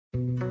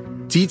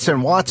Dietz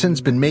and Watson's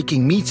been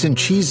making meats and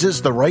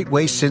cheeses the right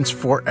way since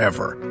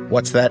forever.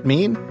 What's that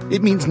mean?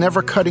 It means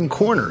never cutting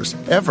corners,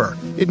 ever.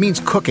 It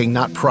means cooking,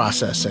 not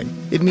processing.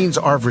 It means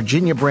our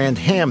Virginia brand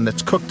ham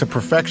that's cooked to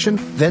perfection,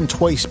 then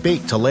twice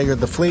baked to layer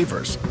the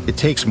flavors. It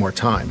takes more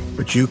time,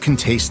 but you can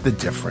taste the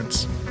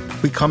difference.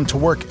 We come to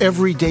work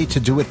every day to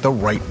do it the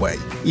right way,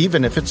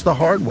 even if it's the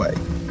hard way.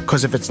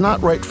 Because if it's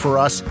not right for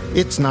us,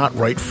 it's not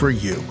right for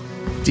you.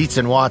 Dietz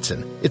and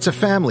Watson, it's a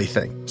family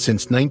thing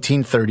since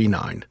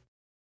 1939.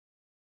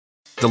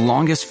 The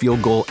longest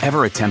field goal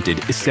ever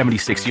attempted is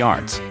 76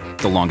 yards.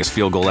 The longest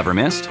field goal ever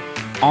missed?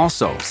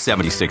 Also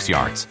 76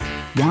 yards.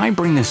 Why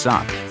bring this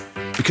up?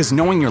 Because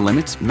knowing your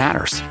limits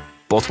matters,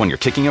 both when you're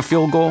kicking a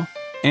field goal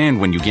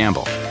and when you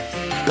gamble.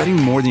 Betting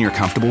more than you're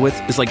comfortable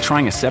with is like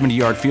trying a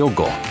 70-yard field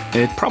goal.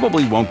 It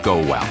probably won't go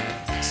well.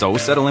 So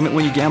set a limit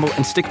when you gamble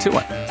and stick to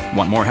it.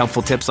 Want more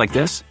helpful tips like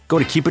this? Go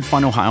to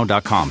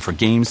keepitfunohio.com for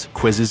games,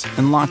 quizzes,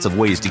 and lots of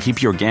ways to keep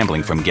your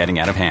gambling from getting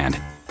out of hand.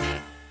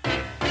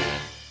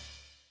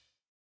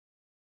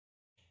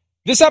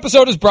 This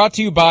episode is brought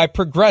to you by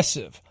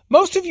Progressive.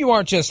 Most of you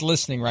aren't just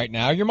listening right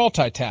now, you're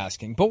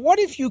multitasking. But what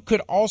if you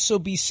could also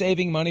be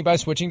saving money by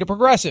switching to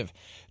Progressive?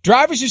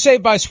 Drivers who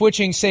save by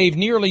switching save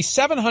nearly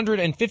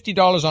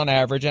 $750 on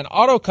average, and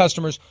auto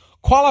customers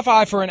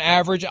qualify for an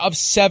average of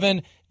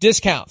 7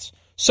 discounts.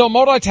 So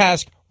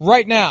multitask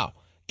right now.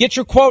 Get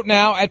your quote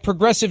now at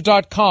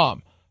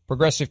Progressive.com.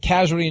 Progressive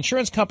Casualty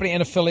Insurance Company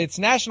and affiliates,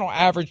 national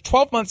average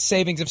 12-month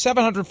savings of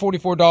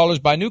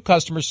 $744 by new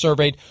customers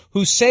surveyed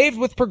who saved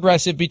with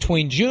Progressive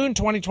between June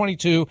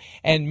 2022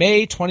 and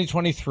May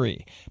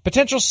 2023.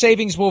 Potential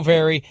savings will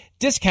vary.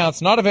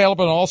 Discounts not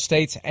available in all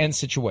states and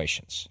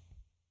situations.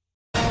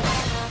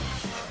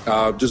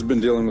 I've just been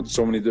dealing with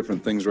so many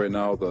different things right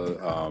now.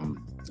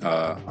 I'm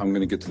going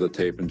to get to the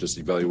tape and just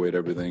evaluate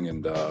everything,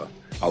 and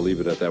I'll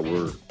leave it at that.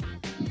 We're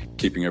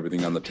keeping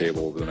everything on the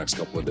table over the next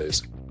couple of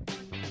days.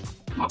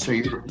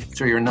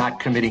 So you're not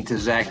committing to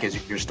Zach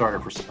as your starter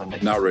for Sunday?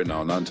 Not right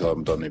now, not until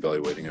I'm done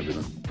evaluating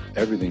everything.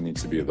 Everything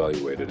needs to be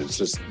evaluated. It's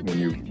just when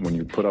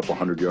you put up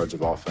 100 yards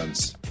of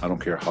offense, I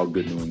don't care how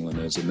good New England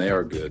is, and they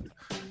are good.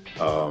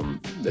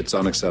 It's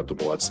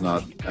unacceptable. It's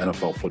not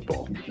NFL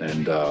football,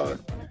 and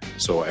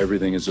so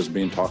everything is just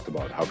being talked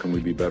about. How can we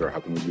be better?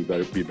 How can we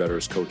be better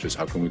as coaches?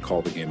 How can we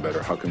call the game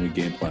better? How can we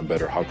game plan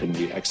better? How can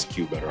we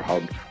execute better?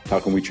 How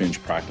can we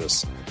change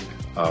practice?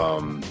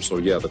 So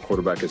yeah, the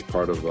quarterback is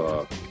part of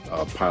a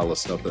pile of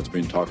stuff that's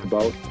being talked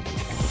about.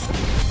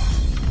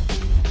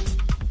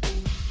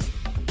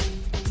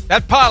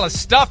 That pile of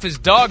stuff is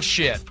dog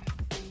shit.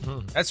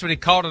 That's what he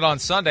called it on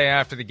Sunday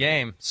after the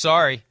game.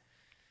 Sorry,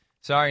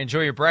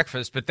 enjoy your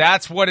breakfast. But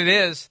that's what it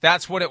is.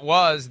 That's what it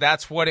was.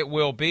 That's what it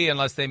will be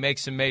unless they make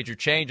some major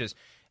changes.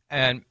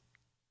 And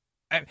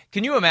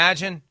can you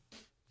imagine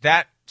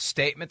that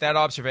statement, that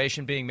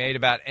observation being made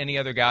about any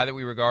other guy that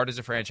we regard as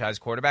a franchise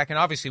quarterback? And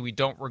obviously we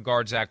don't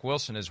regard Zach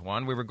Wilson as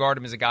one. We regard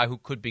him as a guy who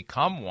could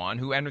become one,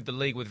 who entered the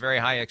league with very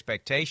high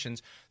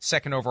expectations,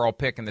 second overall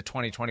pick in the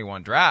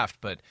 2021 draft.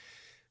 But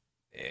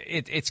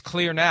it's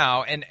clear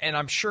now, and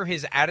I'm sure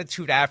his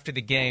attitude after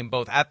the game,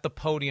 both at the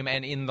podium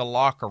and in the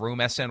locker room,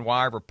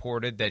 SNY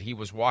reported that he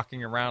was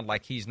walking around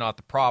like he's not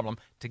the problem.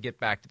 To get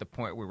back to the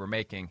point we were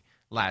making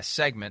last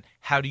segment,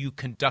 how do you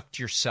conduct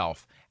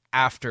yourself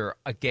after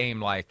a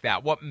game like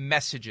that? What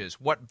messages,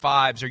 what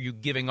vibes are you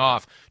giving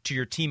off to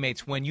your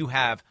teammates when you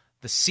have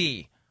the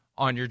C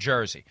on your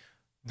jersey?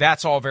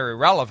 That's all very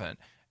relevant.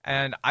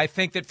 And I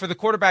think that for the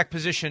quarterback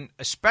position,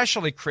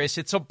 especially, Chris,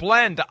 it's a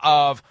blend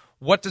of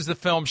what does the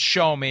film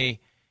show me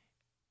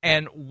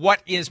and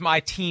what is my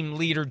team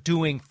leader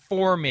doing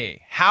for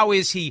me? How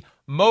is he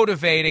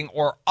motivating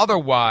or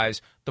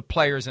otherwise the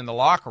players in the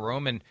locker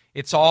room? And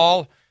it's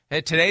all,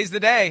 today's the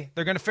day.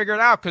 They're going to figure it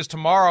out because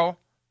tomorrow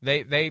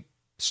they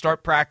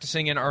start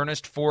practicing in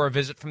earnest for a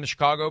visit from the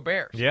Chicago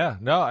Bears. Yeah,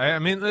 no, I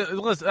mean,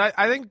 listen,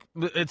 I think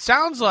it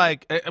sounds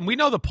like, and we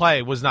know the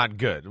play was not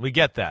good. We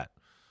get that.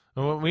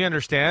 We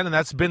understand, and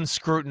that's been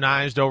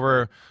scrutinized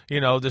over,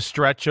 the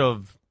stretch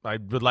of, I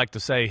would like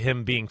to say,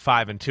 him being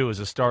 5-2 as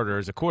a starter,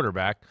 as a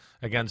quarterback,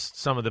 against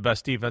some of the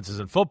best defenses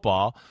in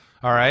football,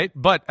 all right?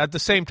 But at the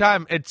same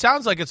time, it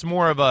sounds like it's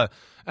more of an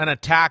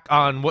attack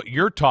on what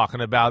you're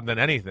talking about than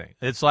anything.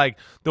 It's like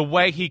the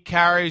way he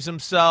carries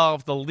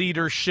himself, the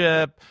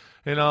leadership,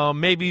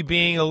 maybe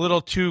being a little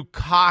too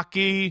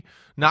cocky,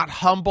 not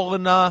humble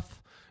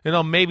enough.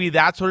 Maybe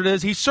that's what it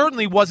is. He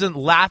certainly wasn't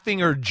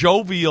laughing or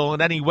jovial in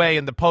any way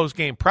in the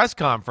post-game press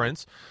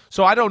conference.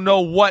 So I don't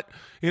know what,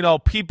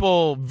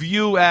 people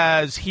view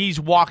as he's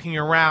walking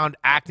around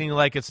acting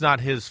like it's not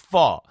his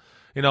fault.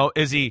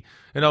 Is he,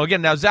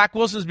 again, now Zach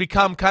Wilson's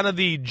become kind of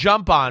the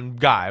jump-on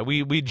guy.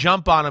 We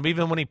jump on him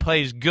even when he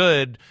plays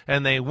good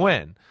and they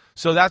win.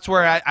 So that's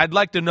where I'd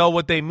like to know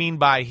what they mean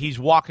by he's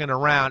walking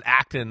around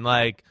acting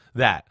like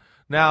that.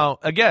 Now,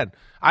 again,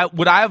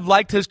 Would I have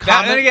liked his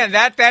comment? And again,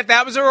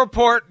 that was a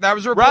report. That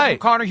was a report from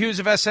Connor Hughes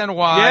of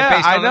SNY,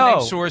 based on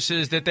unnamed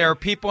sources, that there are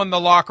people in the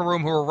locker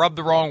room who are rubbed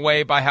the wrong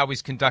way by how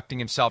he's conducting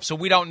himself. So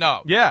we don't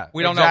know. Yeah,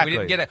 we don't know.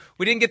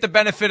 We didn't get the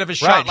benefit of a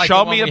shot. Right. Like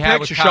show the me one a we had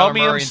picture. with Kyler Show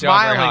me Murray him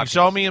smiling. and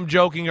Show me him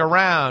joking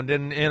around.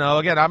 And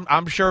again,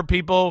 I'm sure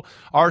people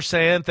are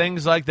saying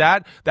things like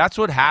that. That's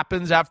what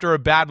happens after a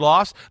bad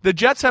loss. The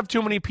Jets have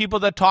too many people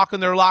that talk in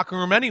their locker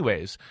room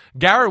anyways.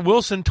 Garrett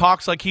Wilson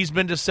talks like he's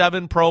been to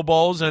 7 Pro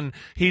Bowls and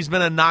he's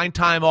been a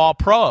 9-time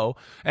All-Pro,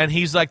 and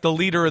he's like the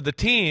leader of the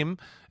team,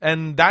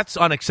 and that's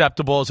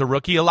unacceptable as a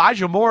rookie.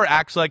 Elijah Moore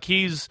acts like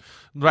he's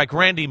like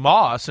Randy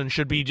Moss and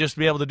should be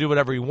able to do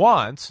whatever he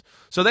wants.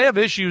 So they have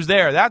issues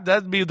there.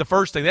 That'd be the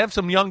first thing. They have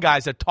some young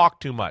guys that talk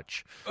too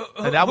much,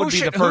 and that would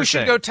be the first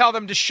thing. Who should go tell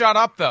them to shut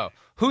up, though?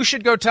 Who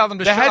should go tell them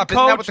to shut up? Coach,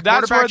 Isn't that what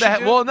the quarterback should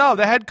do? Well, no,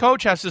 the head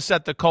coach has to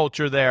set the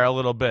culture there a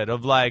little bit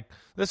of like,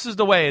 this is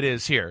the way it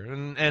is here.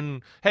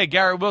 And hey,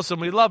 Garrett Wilson,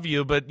 we love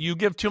you, but you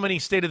give too many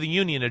State of the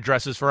Union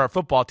addresses for our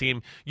football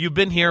team. You've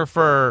been here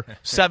for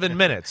 7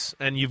 minutes,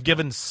 and you've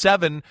given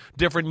 7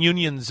 different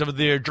unions of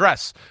the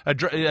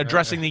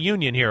addressing the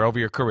union here over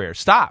your career.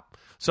 Stop.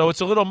 So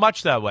it's a little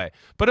much that way.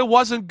 But it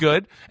wasn't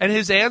good. And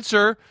his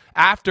answer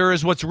after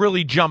is what's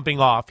really jumping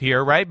off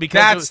here, right?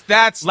 Because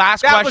last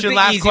question.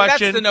 That's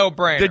the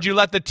no-brainer. Did you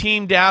let the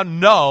team down?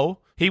 No.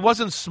 He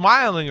wasn't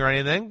smiling or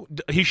anything.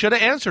 He should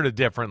have answered it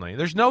differently.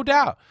 There's no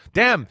doubt.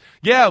 Damn,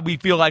 yeah, we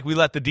feel like we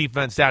let the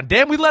defense down.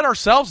 Damn, we let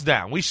ourselves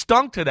down. We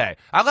stunk today.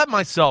 I let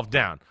myself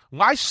down.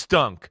 I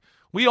stunk.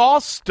 We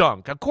all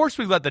stunk. Of course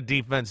we let the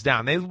defense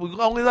down. We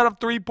only let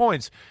up 3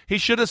 points. He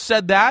should have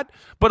said that,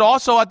 but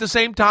also at the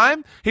same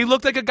time, he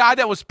looked like a guy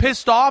that was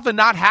pissed off and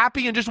not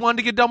happy and just wanted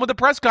to get done with the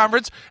press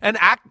conference and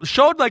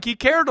showed like he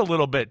cared a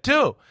little bit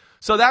too.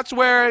 So that's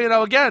where,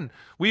 again,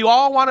 we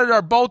all wanted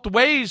our both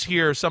ways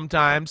here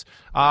sometimes.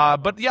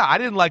 But, yeah, I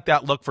didn't like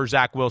that look for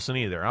Zach Wilson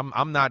either.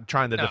 I'm not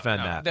trying to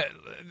defend that.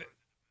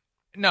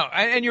 No,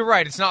 and you're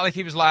right. It's not like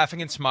he was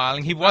laughing and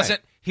smiling. He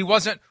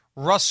wasn't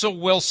Russell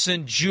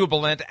Wilson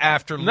jubilant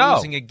after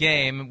losing a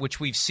game,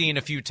 which we've seen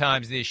a few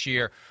times this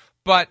year.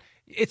 But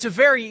it's a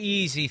very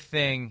easy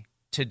thing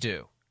to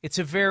do. It's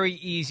a very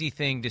easy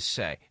thing to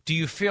say. Do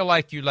you feel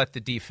like you let the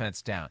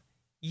defense down?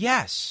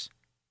 Yes.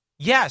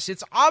 Yes,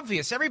 it's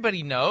obvious.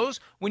 Everybody knows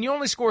when you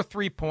only score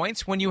 3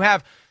 points, when you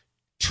have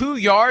 2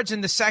 yards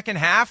in the second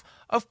half,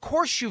 of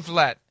course you've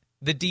let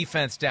the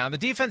defense down. The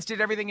defense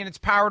did everything in its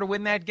power to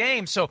win that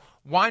game, so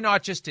why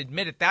not just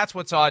admit it? That's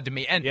what's odd to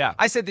me. And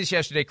I said this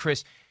yesterday,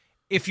 Chris.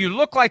 If you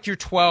look like you're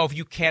 12,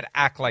 you can't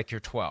act like you're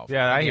 12.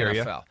 Yeah, I hear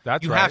you.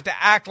 That's you right. have to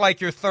act like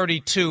you're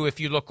 32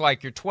 if you look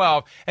like you're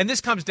 12. And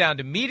this comes down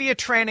to media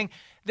training.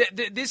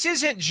 This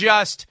isn't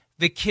just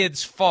the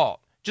kid's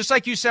fault. Just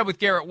like you said with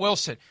Garrett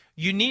Wilson,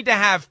 you need to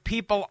have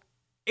people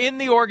in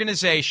the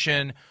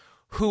organization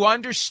who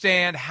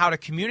understand how to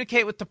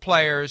communicate with the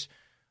players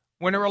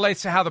when it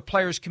relates to how the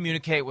players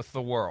communicate with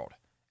the world.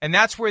 And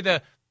that's where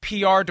the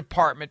PR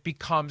department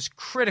becomes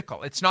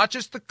critical. It's not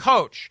just the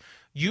coach.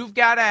 You've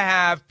got to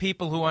have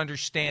people who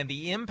understand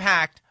the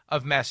impact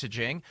of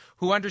messaging,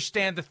 who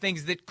understand the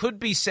things that could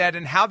be said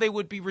and how they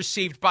would be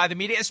received by the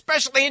media,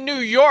 especially in New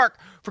York,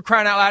 for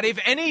crying out loud. If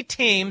any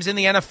teams in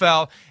the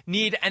NFL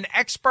need an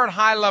expert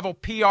high-level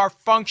PR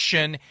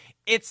function,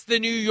 it's the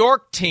New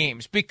York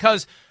teams,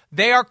 because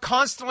they are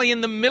constantly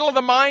in the middle of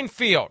the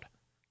minefield.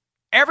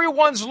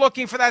 Everyone's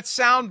looking for that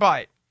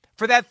soundbite,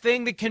 for that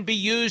thing that can be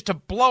used to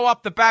blow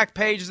up the back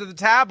pages of the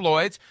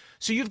tabloids.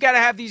 So you've got to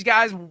have these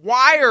guys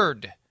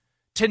wired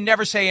to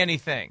never say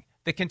anything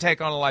that can take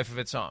on a life of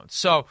its own.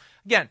 So,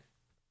 again,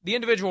 the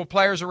individual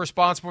players are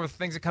responsible for the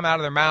things that come out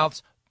of their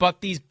mouths,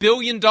 but these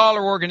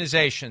billion-dollar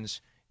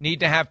organizations need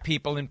to have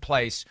people in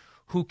place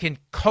who can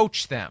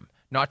coach them,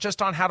 not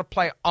just on how to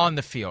play on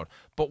the field,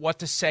 but what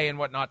to say and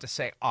what not to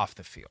say off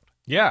the field.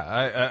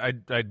 Yeah,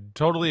 I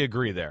totally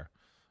agree there.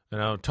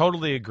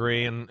 Totally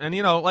agree. And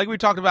like we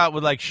talked about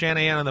with like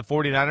Shanahan and the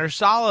 49ers,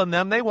 Saleh and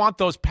them, they want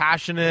those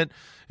passionate,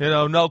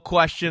 no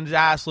questions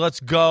asked, let's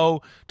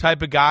go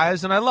type of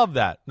guys. And I love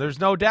that. There's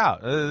no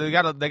doubt. They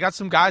got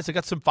some guys that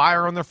got some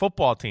fire on their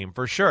football team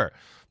for sure.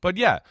 But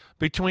yeah,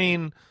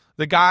 between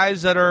the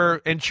guys that are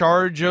in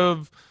charge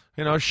of,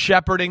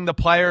 shepherding the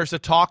players to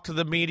talk to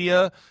the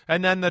media,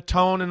 and then the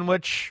tone in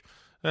which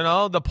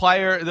the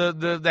player,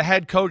 the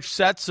head coach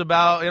sets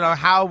about,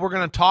 how we're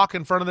going to talk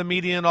in front of the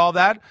media and all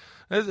that.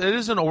 It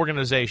is an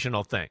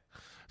organizational thing.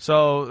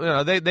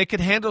 So, they could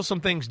handle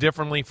some things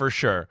differently for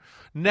sure.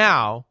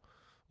 Now,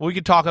 we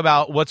could talk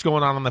about what's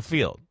going on the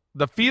field.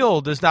 The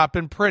field has not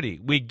been pretty.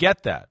 We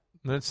get that.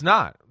 It's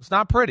not. It's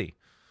not pretty.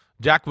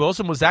 Jack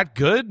Wilson, was that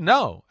good?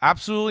 No,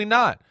 absolutely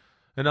not.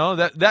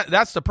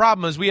 That's the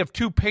problem, is we have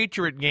 2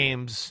 Patriot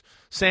games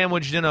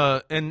sandwiched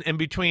in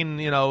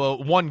between,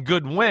 one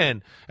good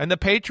win. And the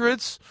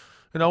Patriots,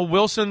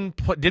 Wilson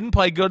didn't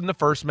play good in the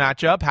first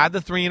matchup, had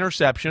the 3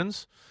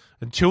 interceptions,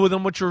 and 2 of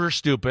them which were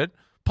stupid.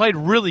 Played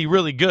really,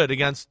 really good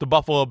against the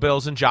Buffalo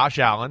Bills and Josh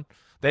Allen.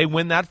 They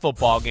win that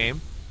football game.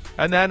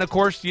 And then, of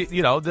course,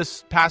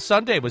 this past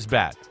Sunday was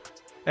bad.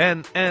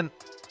 And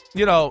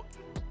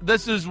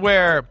this is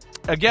where,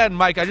 again,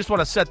 Mike, I just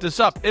want to set this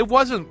up. It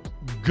wasn't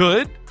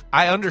good.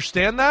 I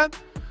understand that.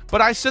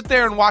 But I sit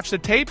there and watch the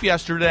tape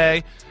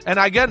yesterday, and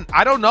again,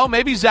 I don't know.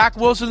 Maybe Zach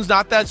Wilson's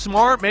not that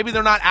smart. Maybe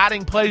they're not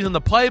adding plays in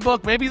the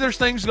playbook. Maybe there's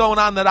things going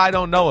on that I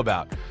don't know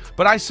about.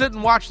 But I sit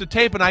and watch the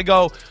tape, and I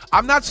go,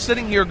 I'm not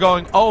sitting here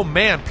going, oh,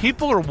 man,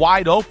 people are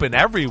wide open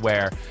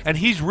everywhere, and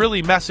he's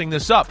really messing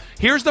this up.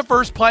 Here's the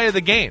first play of the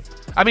game.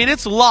 I mean,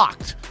 it's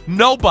locked.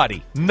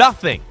 Nobody.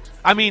 Nothing.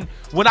 I mean,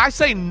 when I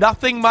say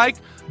nothing, Mike,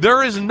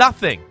 there is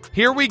nothing.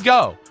 Here we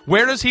go.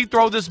 Where does he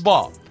throw this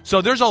ball?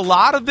 So there's a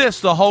lot of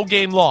this the whole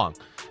game long.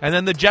 And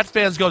then the Jet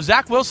fans go,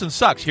 Zach Wilson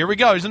sucks. Here we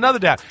go. Here's another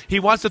down. He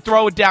wants to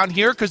throw it down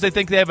here because they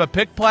think they have a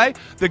pick play.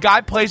 The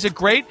guy plays it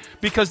great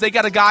because they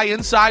got a guy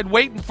inside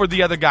waiting for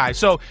the other guy.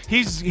 So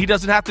he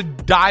doesn't have to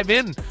dive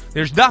in.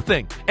 There's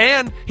nothing.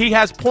 And he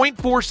has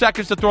 0.4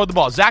 seconds to throw the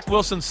ball. Zach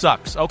Wilson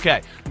sucks.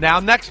 Okay, now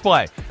next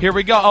play. Here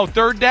we go. Oh,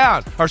 third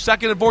down. Or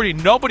 2nd and 40.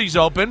 Nobody's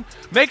open.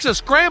 Makes a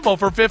scramble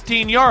for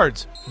 15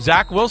 yards.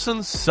 Zach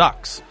Wilson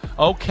sucks.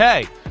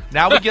 Okay.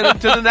 Now we get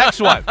into the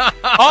next one.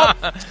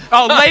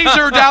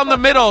 Laser down the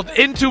middle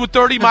into a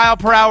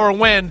 30-mile-per-hour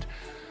wind.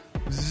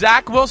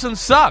 Zach Wilson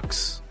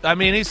sucks. I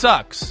mean, he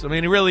sucks. I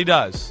mean, he really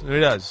does. He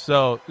does.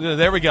 So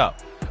there we go.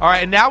 All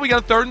right, and now we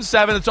got a 3rd and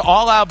 7. It's an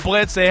all-out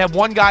blitz. They have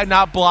one guy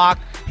not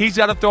blocked. He's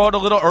got to throw it a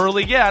little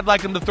early. Yeah, I'd like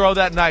him to throw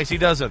that nice. He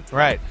doesn't.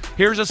 Right.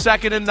 Here's a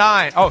 2nd and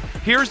 9. Oh,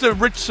 here's the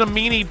Rich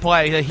Cimini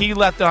play that he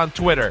left on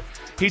Twitter.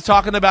 He's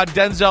talking about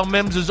Denzel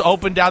Mims is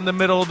open down the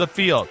middle of the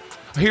field.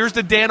 Here's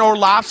the Dan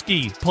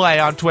Orlovsky play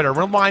on Twitter.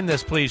 Rewind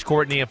this, please,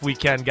 Courtney, if we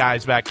can,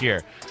 guys, back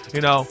here.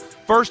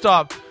 First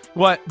off,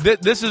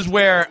 this is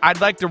where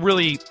I'd like to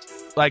really,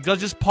 let's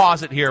just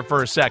pause it here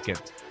for a second,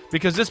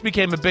 because this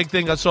became a big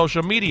thing on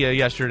social media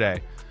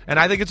yesterday, and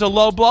I think it's a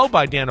low blow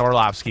by Dan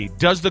Orlovsky.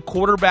 Does the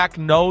quarterback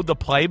know the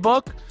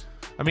playbook?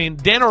 I mean,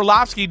 Dan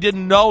Orlovsky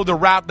didn't know the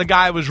route the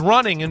guy was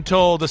running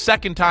until the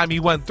second time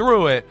he went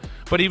through it,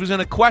 but he was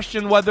going to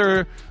question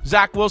whether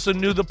Zach Wilson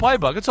knew the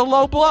playbook. It's a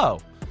low blow.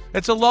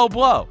 It's a low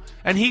blow.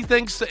 And he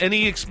thinks, and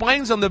he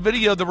explains on the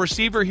video, the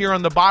receiver here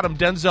on the bottom,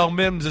 Denzel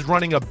Mims, is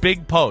running a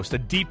big post, a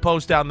deep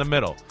post down the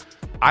middle.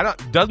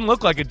 Doesn't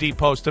look like a deep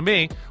post to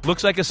me.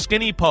 Looks like a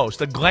skinny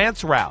post, a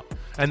glance route.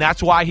 And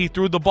that's why he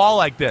threw the ball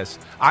like this.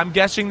 I'm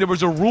guessing there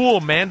was a rule,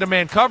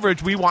 man-to-man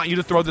coverage, we want you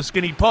to throw the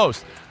skinny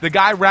post. The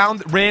guy ran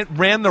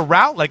the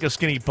route like a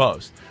skinny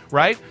post,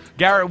 right?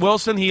 Garrett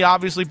Wilson, he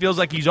obviously feels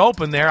like he's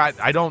open there.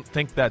 I don't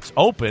think that's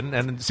open.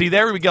 And see,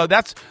 there we go.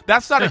 That's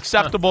not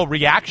acceptable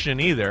reaction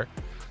either.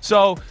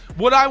 So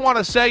what I want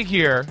to say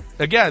here,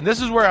 again,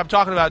 this is where I'm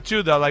talking about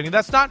too, though. I mean,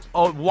 that's not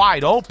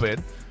wide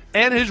open.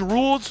 And his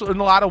rules, in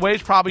a lot of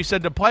ways, probably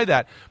said to play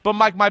that. But,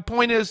 Mike, my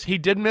point is he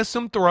did miss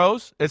some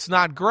throws. It's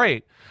not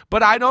great.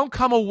 But I don't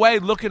come away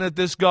looking at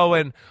this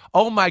going,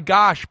 oh, my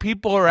gosh,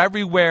 people are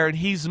everywhere and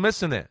he's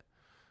missing it.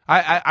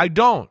 I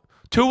don't.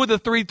 2 of the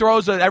 3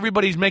 throws that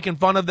everybody's making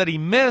fun of that he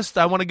missed,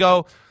 I want to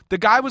go, the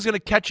guy was going to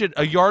catch it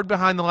a yard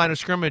behind the line of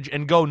scrimmage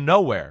and go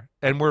nowhere.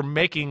 And we're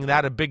making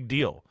that a big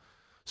deal.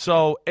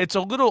 So it's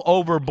a little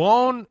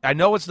overblown. I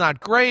know it's not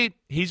great.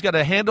 He's got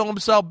to handle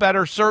himself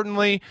better,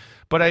 certainly.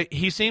 But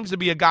he seems to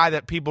be a guy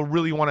that people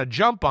really want to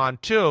jump on,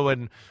 too.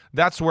 And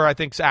that's where I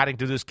think it's adding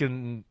to this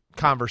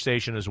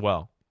conversation as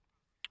well.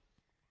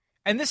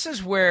 And this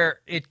is where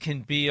it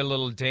can be a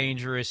little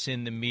dangerous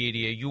in the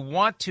media. You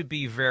want to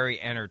be very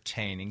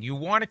entertaining. You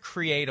want to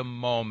create a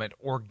moment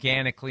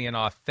organically and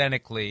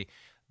authentically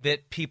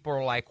that people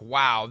are like,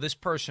 wow, this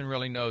person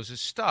really knows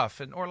his stuff.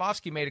 And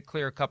Orlovsky made it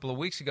clear a couple of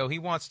weeks ago he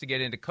wants to get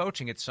into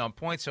coaching at some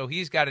point, so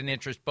he's got an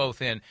interest both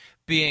in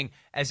being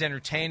as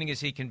entertaining as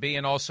he can be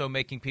and also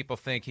making people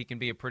think he can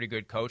be a pretty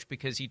good coach,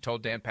 because he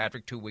told Dan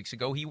Patrick 2 weeks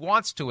ago he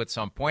wants to at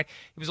some point.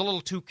 He was a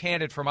little too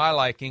candid for my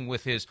liking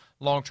with his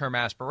long-term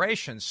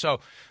aspirations. So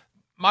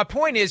my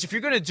point is, if you're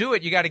going to do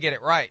it, you got to get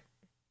it right.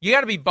 You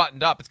got to be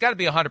buttoned up. It's got to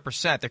be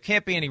 100%. There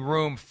can't be any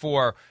room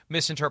for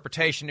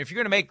misinterpretation. If you're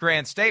going to make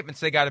grand statements,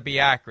 they got to be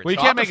accurate. Well,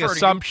 you can't make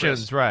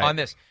assumptions, right? On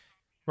this,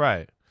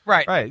 right.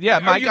 Yeah,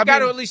 Mike, you've got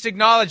to at least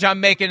acknowledge I'm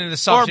making an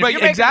assumption.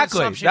 But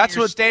exactly, that's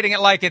what stating it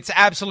like it's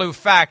absolute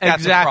fact.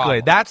 That's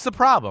exactly. That's the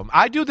problem.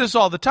 I do this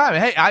all the time.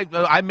 Hey,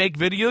 I make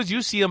videos.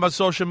 You see them on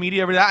social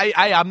media every day.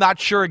 I'm not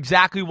sure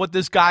exactly what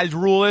this guy's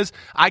rule is.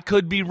 I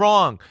could be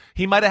wrong.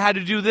 He might have had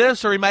to do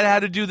this or he might have had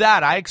to do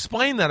that. I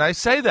explain that. I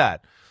say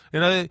that.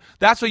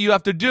 That's what you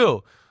have to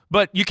do.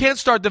 But you can't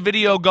start the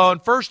video going,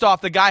 first off,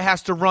 the guy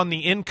has to run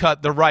the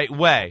in-cut the right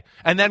way.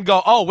 And then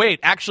go, oh, wait,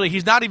 actually,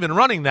 he's not even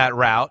running that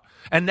route.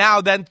 And now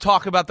then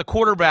talk about the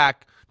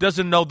quarterback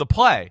doesn't know the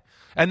play.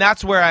 And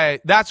that's where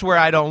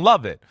I don't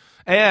love it.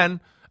 And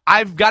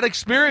I've got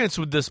experience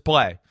with this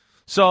play.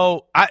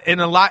 So I've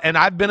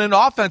been in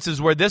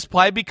offenses where this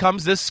play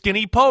becomes this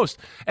skinny post.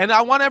 And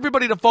I want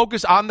everybody to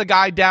focus on the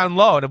guy down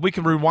low. And if we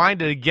can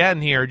rewind it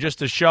again here just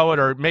to show it,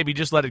 or maybe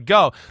just let it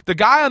go. The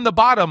guy on the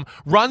bottom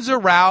runs a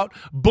route,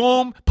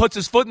 boom, puts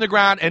his foot in the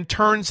ground and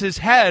turns his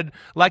head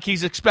like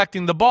he's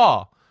expecting the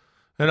ball.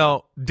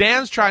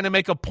 Dan's trying to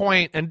make a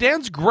point, and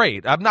Dan's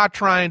great. I'm not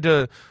trying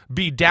to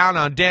be down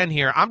on Dan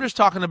here. I'm just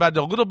talking about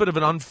a little bit of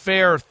an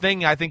unfair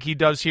thing I think he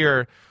does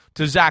here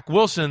to Zach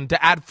Wilson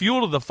to add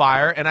fuel to the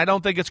fire, and I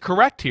don't think it's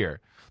correct here.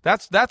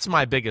 That's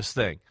my biggest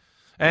thing.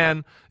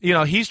 And,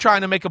 he's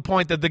trying to make a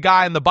point that the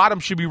guy in the bottom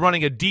should be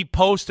running a deep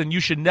post and you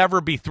should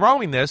never be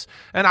throwing this,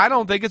 and I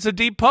don't think it's a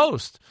deep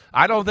post.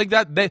 I don't think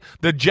that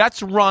the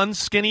Jets run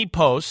skinny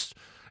posts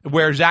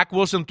where Zach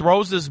Wilson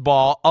throws this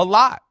ball a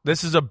lot.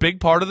 This is a big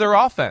part of their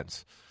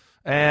offense.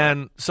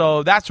 And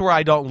so that's where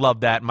I don't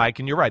love that, Mike,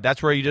 and you're right.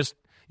 That's where you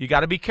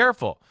got to be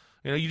careful.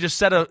 You just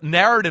set a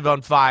narrative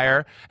on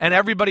fire, and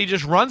everybody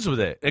just runs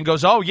with it and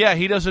goes, oh, yeah,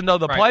 he doesn't know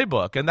the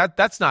playbook. And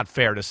that's not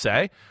fair to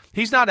say.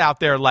 He's not out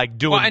there,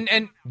 doing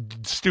and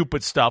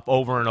stupid stuff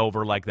over and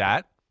over like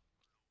that.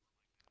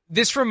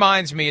 This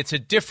reminds me, it's a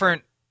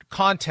different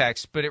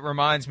context, but it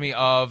reminds me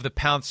of the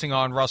pouncing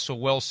on Russell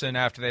Wilson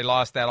after they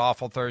lost that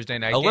awful Thursday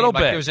night game. A little bit.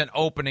 There's an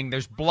opening,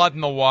 there's blood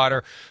in the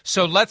water.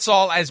 So let's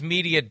all, as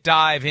media,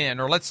 dive in,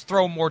 or let's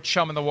throw more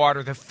chum in the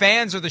water. The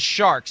fans are the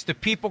sharks. The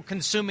people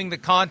consuming the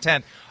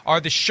content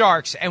are the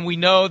sharks, and we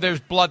know there's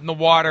blood in the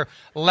water.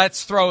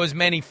 Let's throw as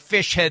many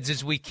fish heads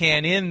as we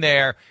can in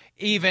there,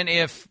 even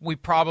if we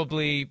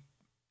probably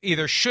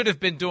either should have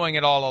been doing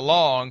it all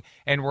along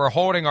and we're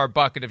holding our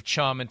bucket of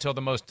chum until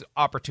the most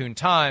opportune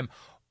time,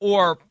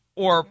 or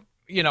we're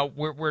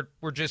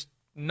just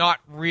not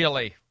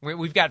really.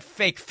 We've got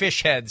fake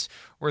fish heads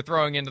we're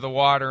throwing into the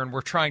water, and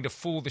we're trying to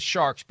fool the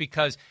sharks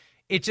because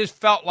it just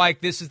felt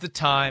like this is the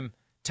time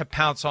to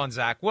pounce on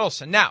Zach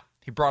Wilson. Now,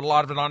 he brought a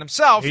lot of it on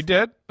himself. He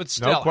did. But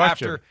still, no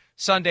question. After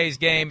Sunday's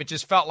game, it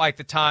just felt like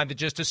the time to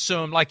just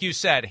assume, like you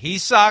said, he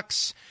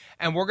sucks,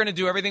 and we're going to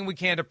do everything we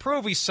can to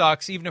prove he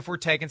sucks, even if we're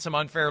taking some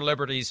unfair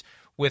liberties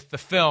with the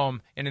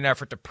film in an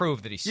effort to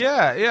prove that he sucks.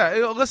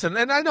 Yeah. Listen,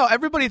 and I know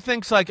everybody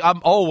thinks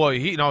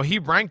he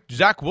ranked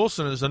Zach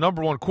Wilson as the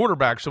number one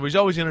quarterback, so he's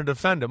always going to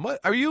defend him. What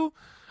are you?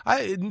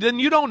 Then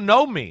you don't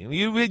know me.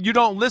 You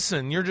don't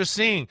listen. You're just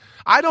seeing.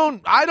 I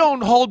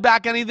don't hold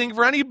back anything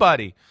for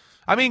anybody.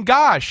 I mean,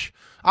 gosh,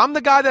 I'm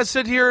the guy that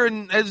sit here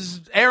and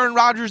as Aaron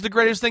Rodgers the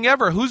greatest thing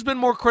ever. Who's been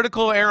more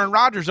critical of Aaron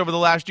Rodgers over the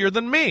last year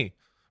than me?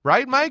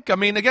 Right, Mike? I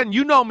mean, again,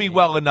 you know me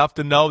well enough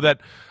to know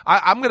that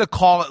I'm going to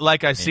call it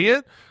like I see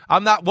it.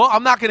 I'm not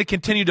going to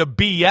continue to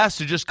BS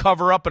to just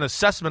cover up an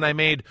assessment I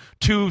made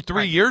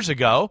 2-3 years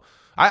ago.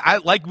 I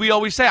like we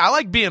always say, I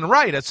like being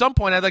right. At some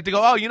point, I'd like to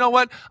go, oh, you know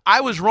what?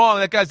 I was wrong.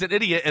 That guy's an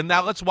idiot. And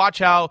now let's watch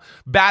how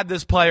bad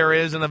this player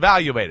is and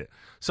evaluate it.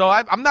 So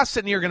I'm not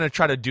sitting here going to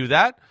try to do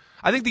that.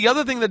 I think the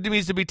other thing that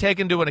needs to be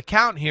taken into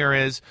account here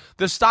is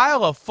the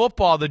style of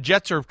football the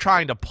Jets are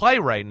trying to play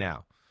right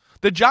now.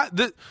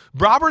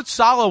 Robert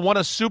Saleh won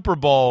a Super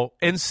Bowl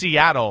in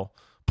Seattle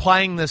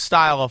playing this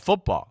style of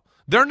football.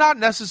 They're not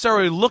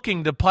necessarily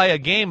looking to play a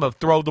game of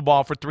throw the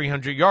ball for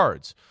 300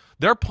 yards.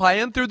 They're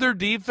playing through their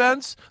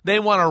defense. They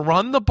want to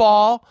run the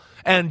ball.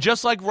 And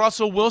just like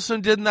Russell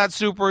Wilson did in that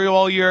Super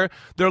Bowl year,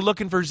 they're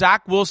looking for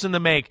Zach Wilson to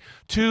make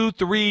 2,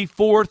 3,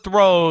 4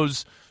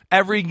 throws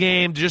every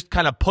game to just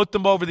kind of put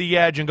them over the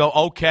edge and go,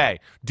 okay,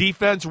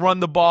 defense, run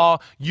the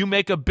ball. You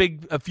make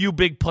a few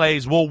big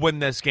plays, we'll win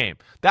this game.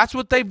 That's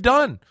what they've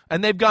done,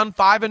 and they've gone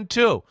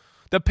 5-2.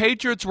 The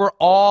Patriots were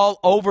all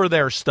over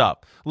their stuff,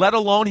 let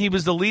alone he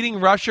was the leading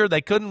rusher.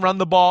 They couldn't run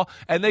the ball,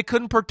 and they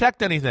couldn't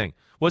protect anything.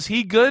 Was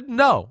he good?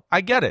 No,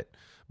 I get it.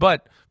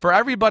 But for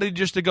everybody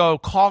just to go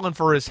calling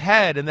for his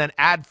head and then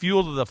add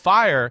fuel to the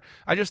fire,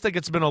 I just think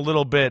it's been a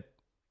little bit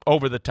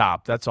over the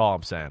top. That's all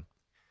I'm saying.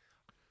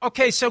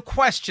 Okay, so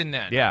question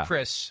then, yeah.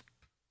 Chris.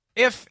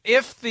 If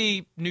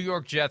the New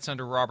York Jets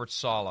under Robert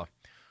Saleh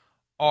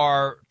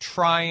are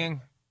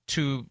trying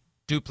to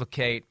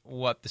duplicate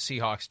what the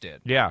Seahawks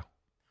did, yeah,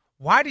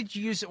 why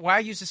use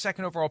the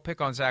second overall pick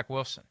on Zach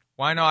Wilson?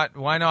 Why not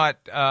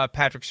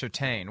Patrick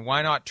Surtain?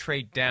 Why not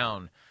trade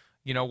down?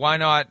 Why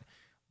not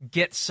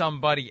get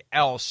somebody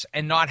else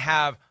and not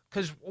have?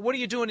 Because what are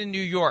you doing in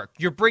New York?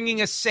 You're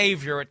bringing a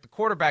savior at the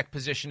quarterback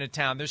position to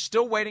town. They're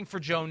still waiting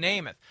for Joe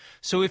Namath.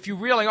 So if you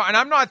really are, and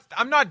I'm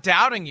not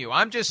doubting you.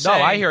 I'm just saying.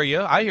 No, I hear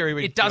you.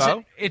 It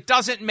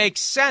doesn't make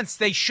sense.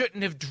 They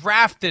shouldn't have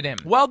drafted him.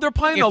 Well, they're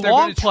playing a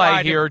long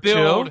play here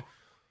too.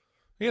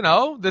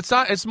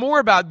 It's more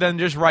about than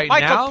just now.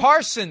 Micah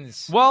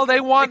Parsons. Well, they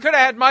could have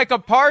had Micah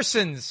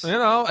Parsons.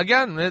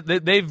 Again,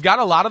 they've got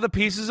a lot of the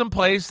pieces in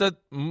place that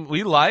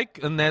we like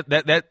and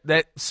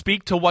that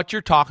speak to what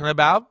you're talking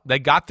about. They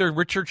got their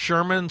Richard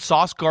Sherman,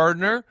 Sauce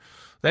Gardner.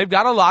 They've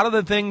got a lot of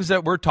the things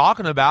that we're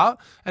talking about,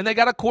 and they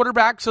got a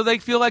quarterback so they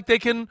feel like they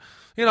can,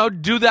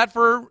 do that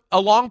for a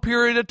long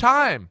period of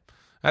time.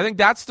 I think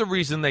that's the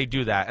reason they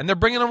do that. And they're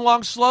bringing him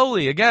along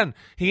slowly. Again,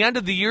 he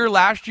ended the year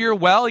last year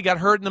well. He got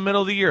hurt in the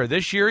middle of the year.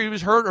 This year, he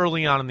was hurt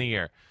early on in the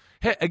year.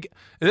 They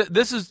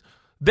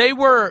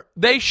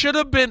should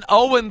have been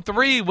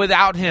 0-3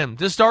 without him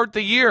to start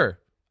the year.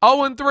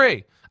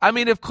 0-3. I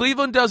mean, if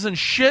Cleveland doesn't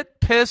shit,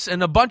 piss,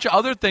 and a bunch of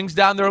other things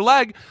down their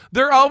leg,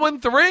 they're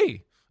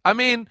 0-3. I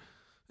mean,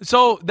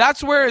 So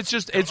that's where it's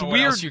weird. What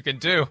else you can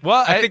do?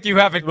 Well, I think you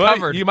have it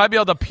covered. You might be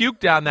able to puke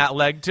down that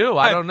leg too.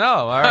 I don't know.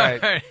 All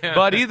right,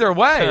 but either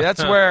way,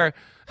 that's where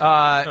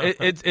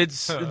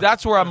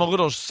that's where I'm a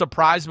little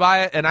surprised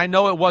by it. And I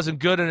know it wasn't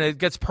good, and it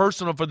gets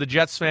personal for the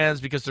Jets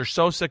fans because they're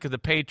so sick of the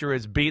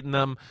Patriots beating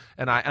them,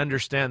 and I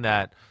understand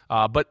that.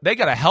 But they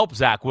got to help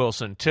Zach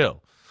Wilson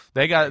too.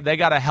 They got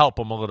to help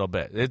him a little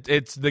bit.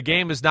 It's the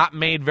game is not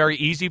made very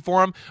easy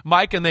for him,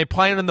 Mike, and they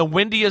playing in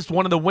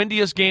one of the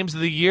windiest games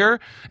of the year,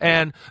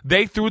 and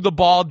they threw the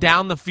ball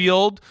down the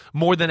field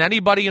more than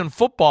anybody in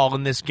football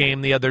in this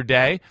game the other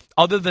day,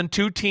 other than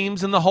two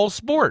teams in the whole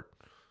sport.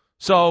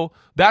 So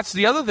that's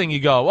the other thing you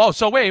go, oh,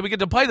 so wait, we get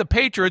to play the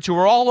Patriots who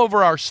are all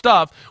over our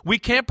stuff. We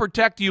can't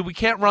protect you. We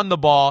can't run the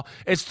ball.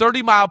 It's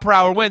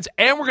 30-mile-per-hour winds,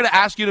 and we're going to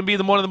ask you to be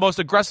one of the most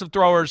aggressive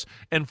throwers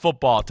in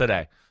football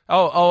today.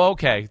 Oh,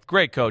 okay.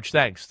 Great, Coach.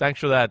 Thanks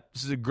for that.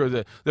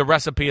 The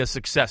recipe of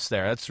success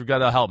there. That's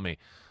going to help me.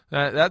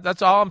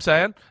 That's all I'm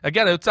saying.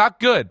 Again, it's not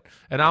good,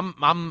 and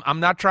I'm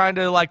not trying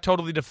to like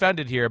totally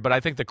defend it here, but I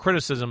think the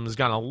criticism has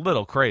gone a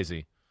little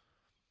crazy.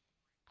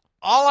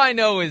 All I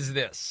know is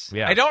this.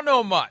 Yeah. I don't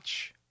know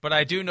much, but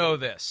I do know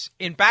this.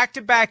 In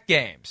back-to-back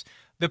games,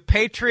 the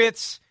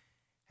Patriots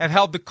have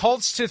held the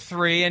Colts to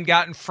 3 and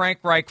gotten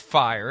Frank Reich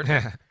fired.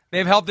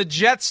 They've held the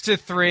Jets to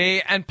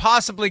 3 and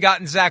possibly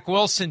gotten Zach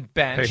Wilson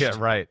benched. Yeah,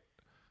 right.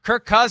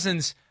 Kirk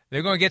Cousins,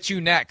 they're going to get you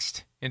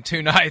next in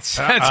 2 nights.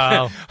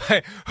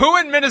 Who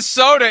in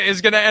Minnesota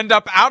is going to end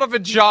up out of a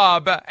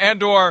job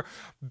and or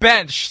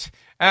benched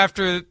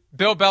after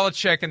Bill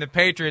Belichick and the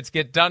Patriots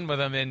get done with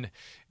them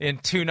in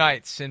 2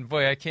 nights? And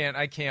boy, I can't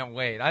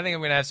wait. I think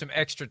I'm going to have some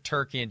extra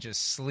turkey and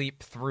just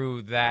sleep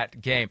through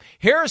that game.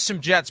 Here are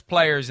some Jets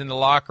players in the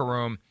locker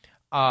room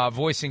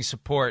voicing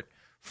support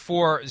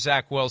for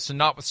Zach Wilson,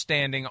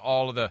 notwithstanding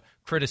all of the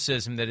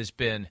criticism that has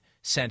been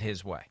sent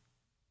his way.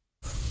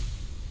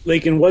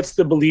 Lakin, what's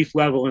the belief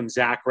level in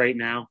Zach right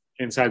now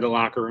inside the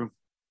locker room?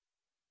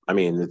 I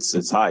mean,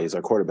 it's high. He's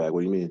our quarterback. What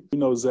do you mean? You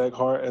know, Zach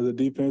Hart as a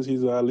defense,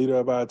 he's our leader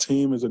of our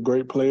team, is a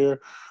great player,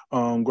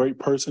 great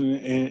person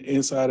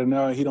inside and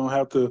out. He don't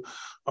have to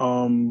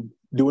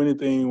do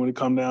anything when it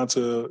comes down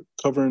to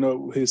covering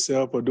up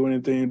himself or doing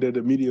anything that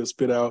the media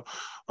spit out.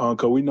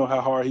 Because we know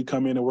how hard he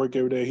come in and work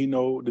every day. He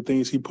know the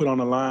things he put on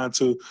the line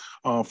to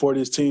for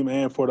this team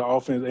and for the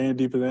offense and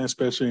defense and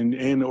special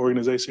and the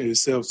organization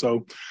itself.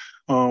 So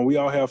we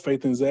all have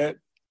faith in Zach.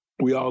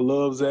 We all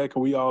love Zach,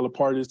 and we all a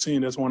part of this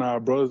team. That's one of our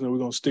brothers, and we're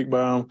going to stick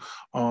by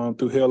him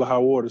through hell or high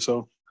water.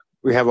 So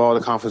we have all the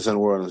confidence in the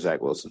world in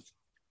Zach Wilson.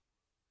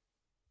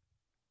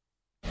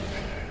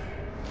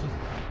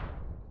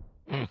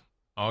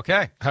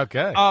 Okay.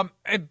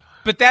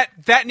 But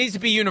that needs to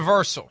be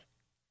universal.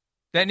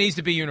 That needs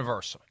to be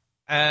universal.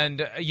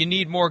 And you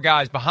need more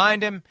guys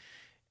behind him,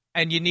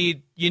 and you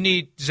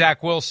need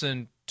Zach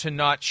Wilson to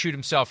not shoot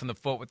himself in the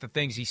foot with the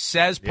things he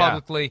says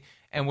publicly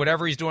and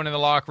whatever he's doing in the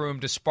locker room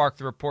to spark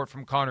the report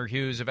from Connor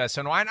Hughes of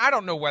SNY. And I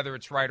don't know whether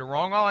it's right or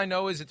wrong. All I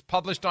know is it's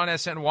published on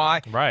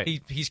SNY. Right.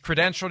 He's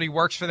credentialed. He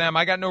works for them.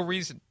 I got no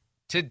reason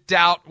to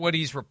doubt what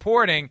he's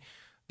reporting,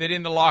 that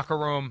in the locker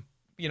room,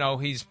 you know,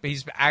 he's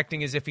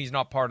acting as if he's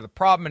not part of the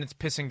problem, and it's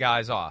pissing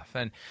guys off.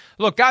 And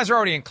look, guys are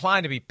already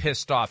inclined to be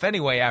pissed off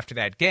anyway after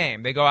that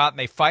game. They go out and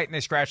they fight and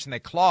they scratch and they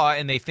claw,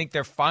 and they think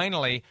they're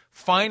finally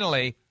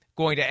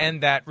going to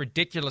end that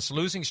ridiculous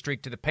losing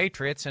streak to the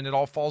Patriots, and it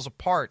all falls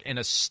apart in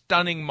a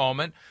stunning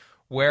moment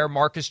where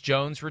Marcus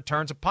Jones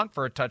returns a punt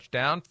for a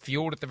touchdown,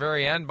 fueled at the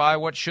very end by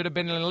what should have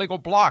been an illegal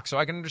block. So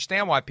I can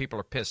understand why people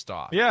are pissed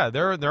off. Yeah,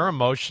 they're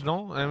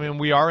emotional. I mean,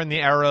 we are in the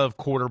era of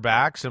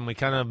quarterbacks, and we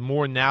kind of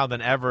more now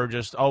than ever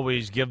just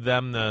always give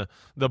them the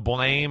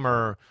blame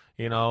or,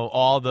 you know,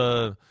 all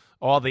the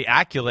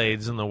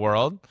accolades in the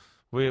world.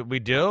 We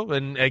do,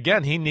 and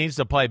again, he needs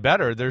to play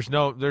better. There's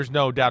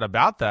no doubt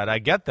about that. I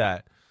get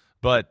that,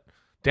 but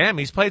damn,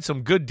 he's played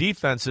some good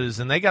defenses,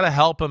 and they got to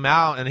help him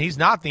out, and he's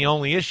not the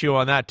only issue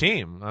on that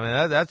team. I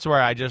mean, that's where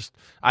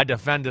I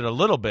defend it a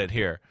little bit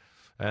here,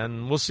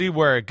 and we'll see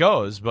where it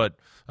goes. But,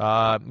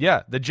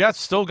 the Jets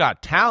still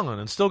got talent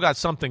and still got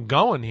something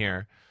going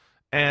here,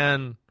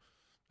 and,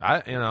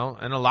 in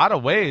a lot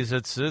of ways,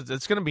 it's going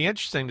to be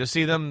interesting to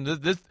see them.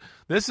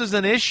 This is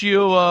an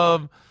issue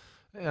of,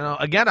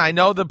 again, I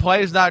know the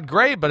play is not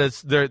great,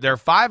 but they're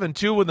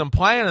 5-2 with them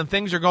playing, and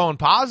things are going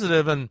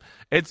positive, and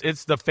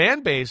it's the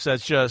fan base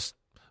that's just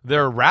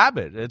they're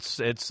rabid.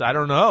 It's I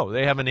don't know,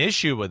 they have an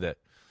issue with it.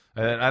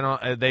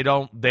 They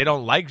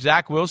don't like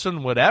Zach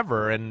Wilson,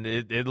 whatever, and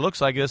it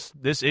looks like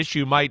this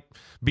issue might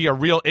be a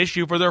real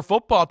issue for their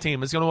football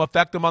team. It's going to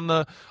affect them on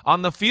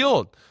the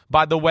field.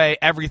 By the way,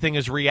 everything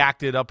is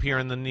reacted up here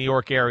in the New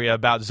York area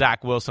about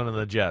Zach Wilson and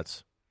the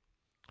Jets.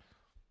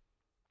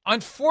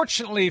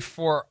 Unfortunately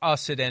for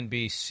us at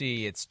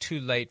NBC, it's too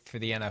late for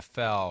the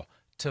NFL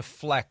to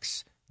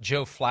flex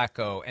Joe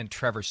Flacco and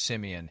Trevor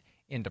Siemian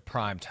into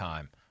prime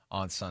time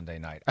on Sunday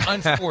night.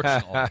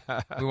 Unfortunately,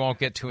 we won't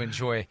get to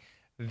enjoy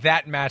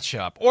that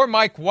matchup. Or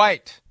Mike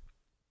White,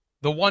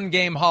 the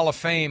one-game Hall of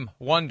Fame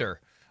wonder,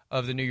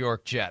 of the New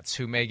York Jets,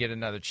 who may get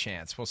another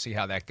chance. We'll see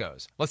how that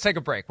goes. Let's take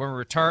a break. When we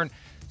return,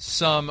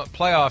 some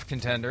playoff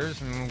contenders,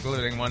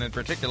 including one in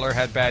particular,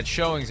 had bad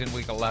showings in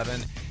Week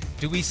 11.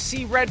 Do we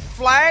see red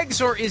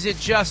flags, or is it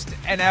just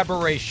an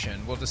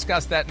aberration? We'll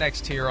discuss that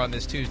next here on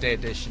this Tuesday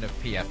edition of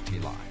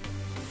PFT Live.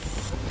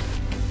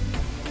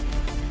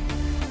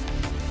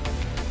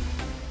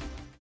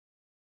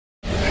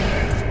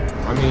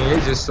 I mean,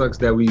 it just sucks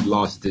that we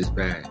lost this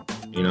bad,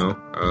 you know?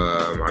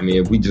 I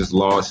mean, if we just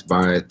lost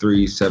by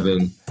 3,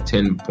 7,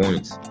 10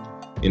 points,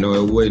 you know,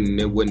 it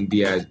wouldn't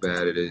be as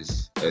bad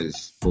as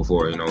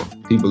before, you know?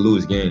 People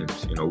lose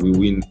games, you know?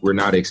 We're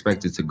not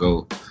expected to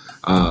go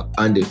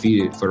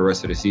undefeated for the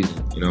rest of the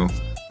season, you know?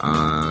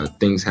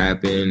 Things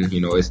happen, you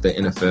know, it's the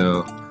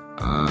NFL.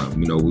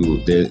 You know,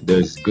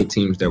 there's good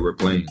teams that we're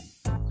playing.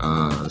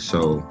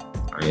 So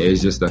I mean,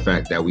 it's just the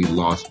fact that we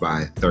lost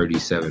by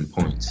 37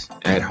 points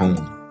at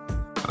home.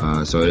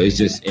 So it's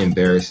just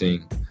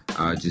embarrassing,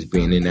 just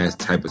being in that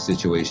type of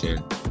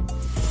situation.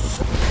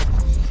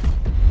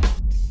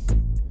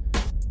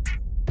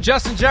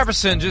 Justin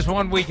Jefferson, just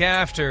 1 week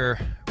after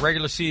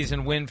regular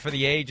season win for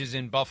the ages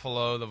in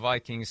Buffalo, the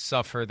Vikings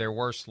suffer their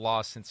worst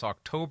loss since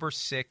October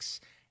 6,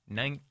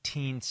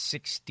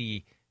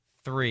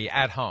 1963,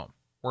 at home.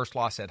 Worst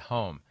loss at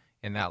home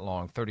in that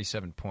long,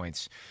 37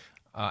 points.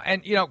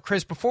 And, you know,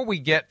 Chris, before we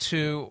get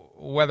to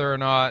whether or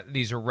not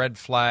these are red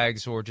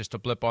flags or just a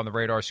blip on the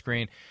radar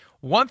screen,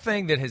 one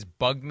thing that has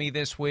bugged me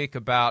this week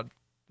about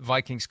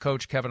Vikings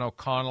coach Kevin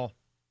O'Connell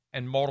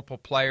and multiple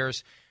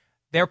players,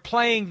 they're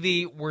playing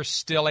the "we're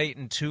still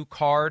 8-2"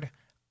 card.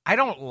 I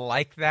don't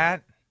like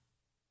that.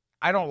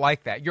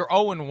 You're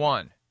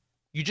 0-1.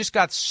 You just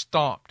got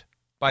stomped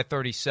by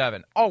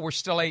 37. Oh, we're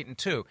still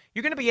 8-2.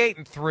 You're going to be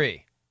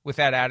 8-3 with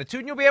that attitude,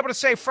 and you'll be able to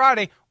say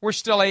Friday, we're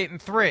still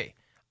 8-3.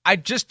 I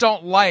just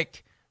don't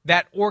like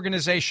that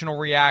organizational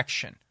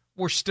reaction.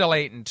 We're still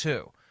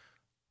 8-2.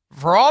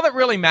 For all that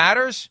really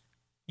matters,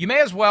 you may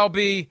as well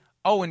be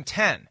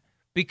 0-10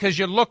 because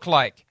you look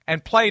like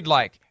and played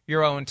like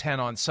you're 0-10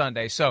 on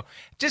Sunday. So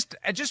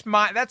that's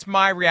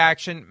my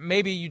reaction.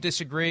 Maybe you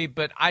disagree,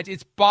 but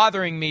it's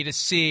bothering me to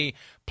see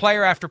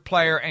player after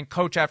player and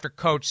coach after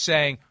coach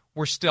saying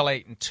we're still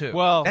 8-2.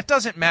 Well, that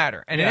doesn't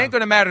matter, and it ain't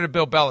going to matter to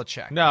Bill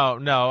Belichick. No.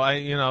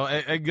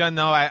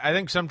 I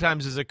think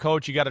sometimes as a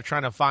coach, you got to try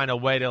to find a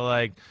way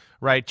to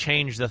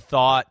change the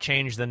thought,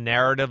 change the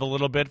narrative a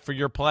little bit for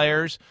your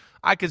players.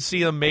 I could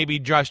see them maybe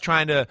just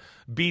trying to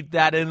beat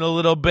that in a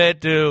little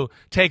bit to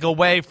take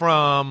away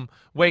from,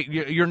 wait,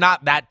 you're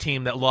not that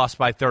team that lost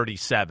by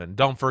 37.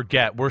 Don't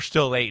forget, we're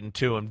still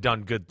 8-2 and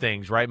done good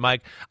things, right,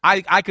 Mike?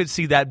 I could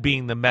see that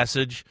being the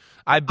message.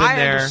 I've been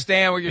there. I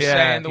understand what you're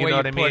saying, the way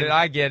you put it.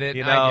 I get it.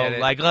 You know, I get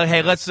it. Like,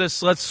 hey, let's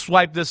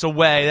swipe this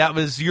away. That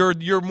was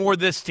you're more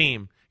this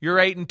team. You're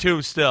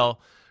 8-2 still.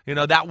 You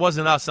know, that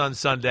wasn't us on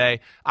Sunday.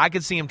 I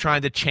could see him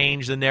trying to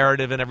change the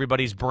narrative in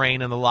everybody's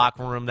brain in the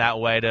locker room that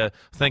way to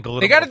think a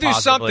little. They got to do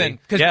something.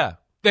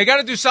 They got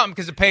to do something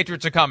because the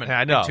Patriots are coming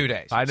in 2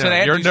 days. I know.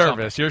 So You're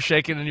nervous. You're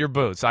shaking in your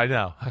boots. I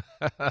know.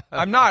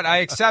 I'm not. I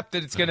accept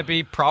that it's going to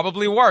be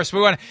probably worse.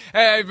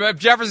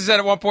 Jefferson said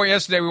at one point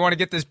yesterday, we want to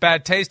get this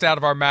bad taste out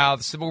of our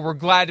mouths. We're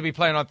glad to be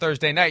playing on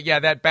Thursday night.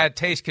 Yeah, that bad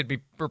taste could be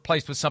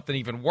replaced with something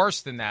even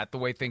worse than that, the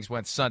way things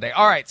went Sunday.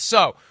 All right,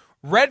 so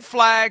red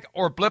flag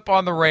or blip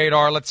on the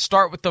radar. Let's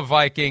start with the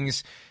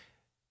Vikings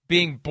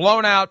being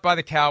blown out by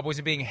the Cowboys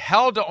and being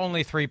held to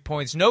only 3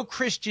 points. No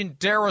Christian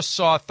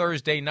Darrisaw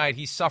Thursday night.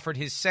 He suffered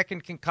his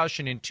second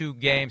concussion in 2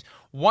 games.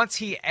 Once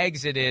he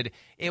exited,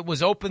 it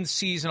was open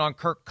season on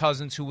Kirk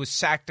Cousins, who was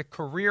sacked a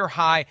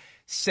career-high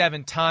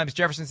 7 times.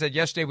 Jefferson said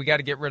yesterday we got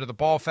to get rid of the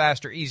ball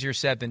faster. Easier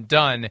said than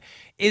done.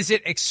 Is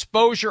it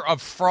exposure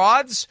of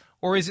frauds,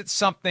 or is it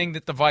something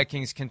that the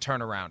Vikings can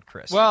turn around,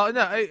 Chris? Well,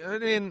 no, I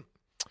mean,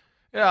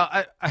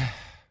 yeah,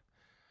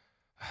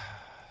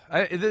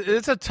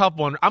 it's a tough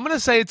one. I'm going to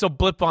say it's a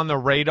blip on the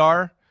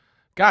radar.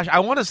 Gosh, I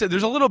want to say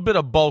there's a little bit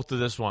of both to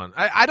this one.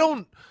 I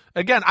don't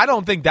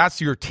think that's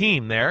your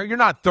team there. You're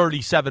not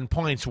 37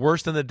 points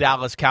worse than the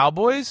Dallas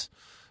Cowboys.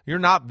 You're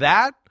not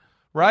that,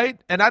 right?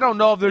 And I don't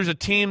know if there's a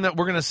team that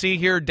we're going to see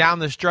here down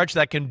the stretch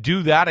that can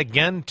do that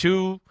again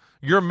to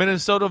your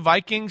Minnesota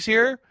Vikings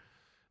here.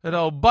 You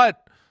know,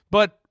 but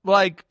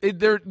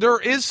there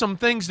is some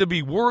things to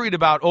be worried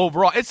about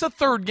overall. It's the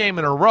 3rd game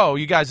in a row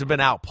you guys have been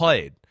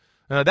outplayed.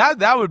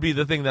 That would be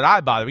the thing that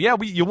I bother. Yeah,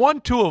 you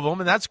won 2 of them,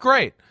 and that's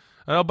great.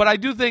 But I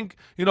do think,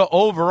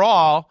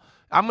 overall,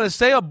 I'm going to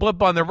say a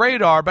blip on the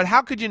radar, but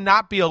how could you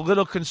not be a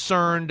little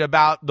concerned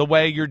about the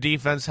way your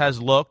defense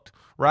has looked,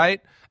 right?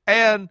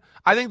 And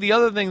I think the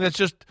other thing that's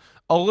just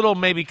a little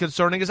maybe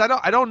concerning is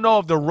I don't know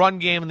if the run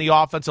game and the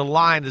offensive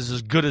line is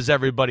as good as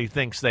everybody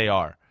thinks they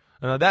are.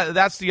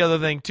 That's the other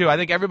thing, too. I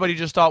think everybody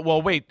just thought,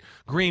 well, wait,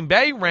 Green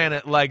Bay ran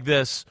it like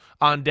this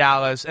on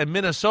Dallas, and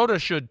Minnesota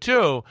should,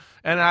 too.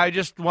 And I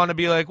just want to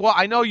be like, well,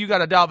 I know you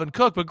got a Dalvin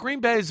Cook, but Green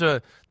Bay's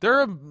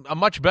they're a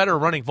much better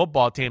running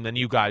football team than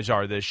you guys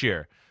are this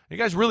year. You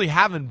guys really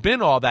haven't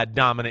been all that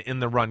dominant in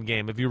the run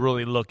game if you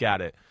really look at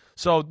it.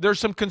 So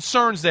there's some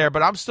concerns there,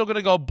 but I'm still going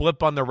to go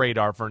blip on the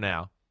radar for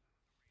now.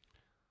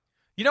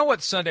 You know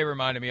what Sunday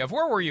reminded me of?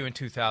 Where were you in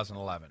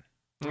 2011?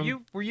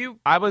 Were you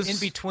I was in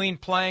between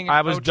playing and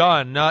I was coaching?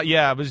 done. No,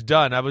 yeah, I was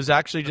done. I was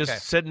actually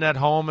just sitting at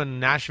home in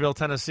Nashville,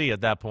 Tennessee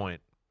at that point.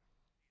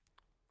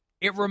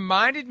 It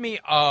reminded me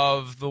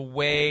of the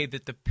way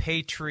that the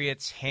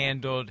Patriots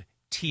handled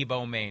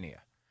Tebow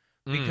Mania.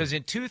 Because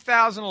in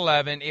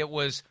 2011, it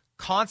was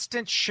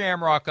constant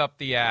shamrock up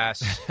the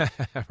ass.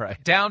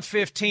 Right. Down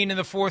 15 in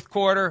the fourth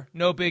quarter,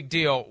 no big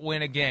deal.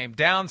 Win a game.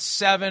 Down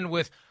 7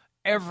 with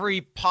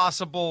every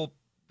possible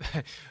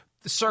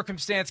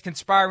circumstance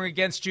conspiring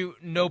against you,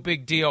 no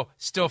big deal.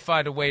 Still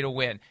find a way to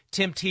win.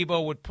 Tim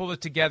Tebow would pull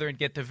it together and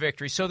get the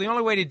victory. So the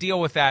only way to deal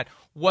with that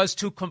was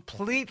to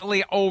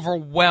completely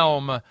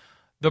overwhelm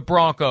the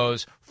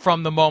Broncos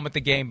from the moment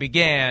the game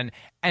began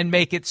and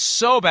make it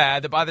so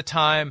bad that by the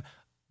time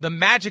the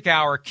magic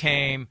hour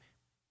came,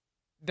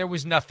 there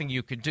was nothing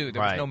you could do.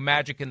 There was no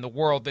magic in the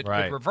world that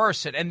could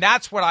reverse it. And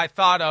that's what I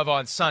thought of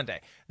on Sunday.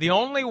 The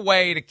only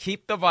way to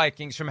keep the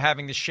Vikings from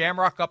having the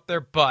shamrock up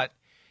their butt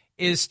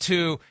is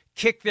to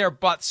kick their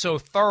butt so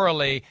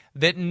thoroughly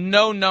that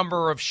no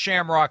number of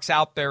shamrocks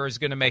out there is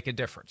going to make a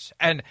difference.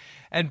 And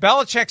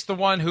Belichick's the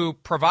one who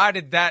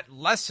provided that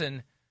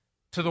lesson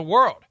to the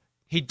world.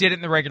 He did it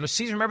in the regular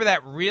season. Remember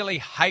that really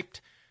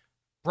hyped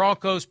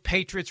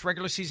Broncos-Patriots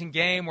regular season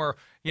game where,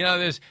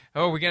 there's,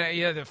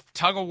 the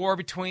tug-of-war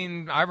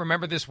between, I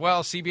remember this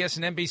well, CBS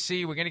and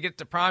NBC. We're going to get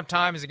to prime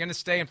time. Is it going to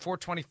stay in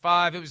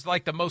 425? It was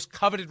like the most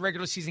coveted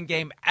regular season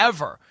game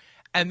ever.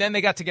 And then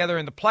they got together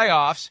in the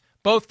playoffs.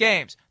 Both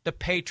games, the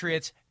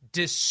Patriots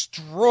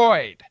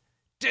destroyed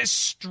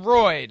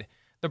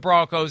the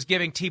Broncos,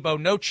 giving Tebow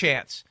no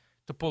chance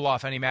to pull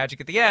off any magic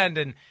at the end.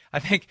 And I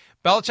think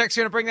Belichick's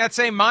going to bring that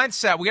same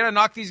mindset. We got to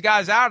knock these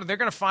guys out, and they're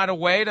going to find a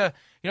way to,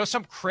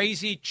 some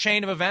crazy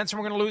chain of events, and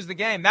we're going to lose the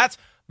game. That's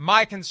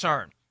my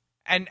concern.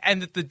 And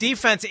that the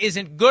defense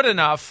isn't good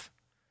enough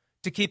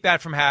to keep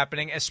that from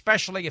happening,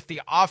 especially if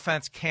the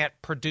offense can't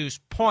produce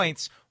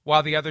points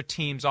while the other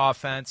team's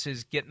offense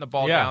is getting the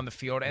ball down the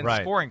field and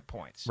scoring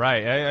points.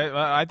 Right.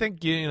 I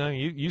think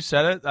you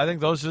said it. I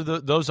think those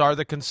are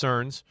the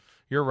concerns.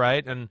 You're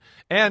right.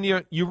 And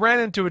you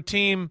ran into a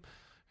team,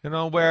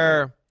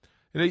 where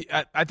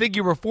I think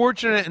you were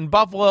fortunate in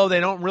Buffalo. They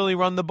don't really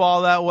run the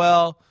ball that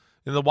well.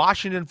 And the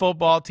Washington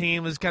football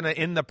team is kind of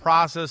in the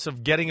process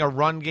of getting a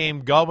run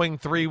game going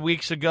 3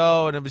 weeks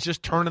ago, and it was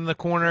just turning the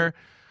corner.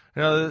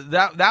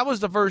 That was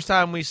the first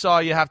time we saw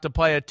you have to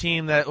play a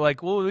team that,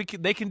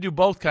 they can do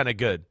both kind of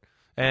good.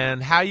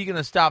 And how are you going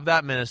to stop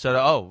that, Minnesota?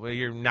 Oh,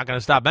 you're not going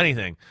to stop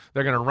anything.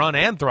 They're going to run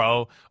and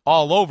throw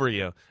all over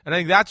you. And I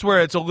think that's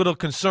where it's a little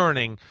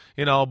concerning,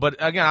 But,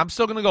 again, I'm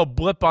still going to go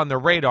blip on the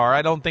radar.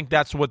 I don't think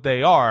that's what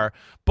they are.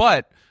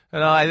 But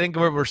I think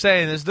what we're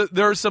saying is that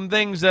there are some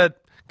things that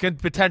could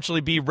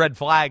potentially be red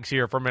flags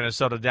here for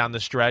Minnesota down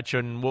the stretch,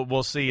 and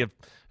we'll see if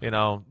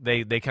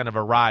they kind of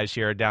arise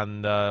here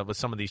down with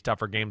some of these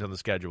tougher games on the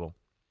schedule.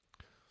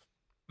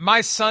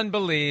 My son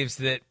believes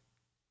that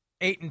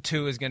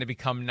 8-2 is going to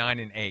become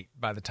 9-8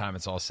 by the time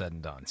it's all said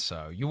and done.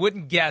 So you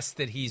wouldn't guess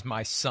that he's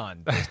my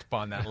son based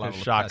upon that level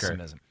of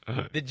pessimism.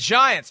 The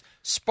Giants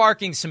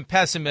sparking some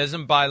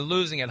pessimism by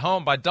losing at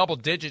home by double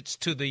digits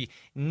to the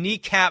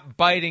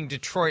kneecap-biting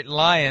Detroit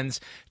Lions.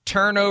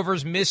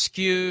 Turnovers,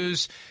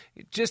 miscues,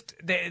 just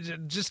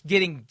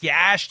getting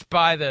gashed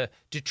by the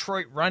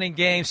Detroit running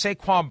game.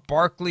 Saquon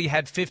Barkley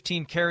had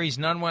 15 carries.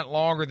 None went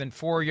longer than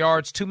 4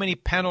 yards. Too many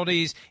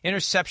penalties,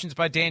 interceptions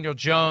by Daniel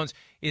Jones.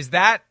 Is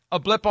that a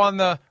blip on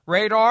the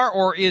radar,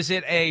 or is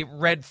it a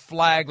red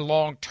flag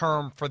long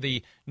term for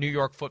the New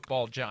York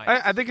Football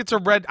Giants? I think it's a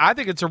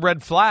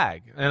red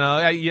flag.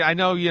 I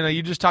know.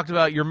 You just talked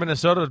about your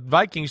Minnesota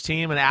Vikings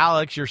team, and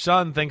Alex, your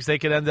son, thinks they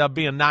could end up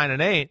being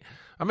 9-8.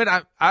 I mean,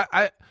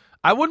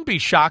 I wouldn't be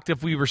shocked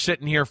if we were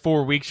sitting here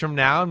 4 weeks from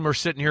now and we're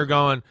sitting here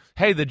going,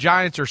 "Hey, the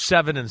Giants are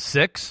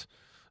 7-6."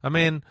 I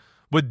mean,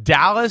 with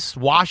Dallas,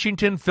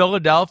 Washington,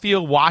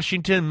 Philadelphia,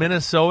 Washington,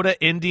 Minnesota,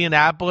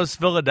 Indianapolis,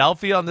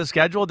 Philadelphia on the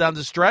schedule down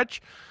the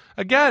stretch,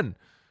 again,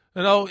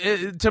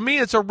 to me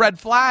it's a red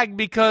flag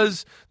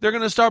because they're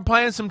going to start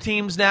playing some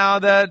teams now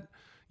that,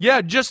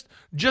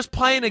 just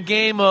playing a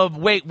game of,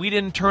 we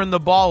didn't turn the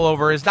ball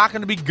over is not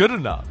going to be good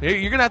enough. You're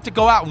going to have to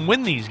go out and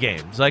win these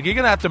games. You're going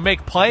to have to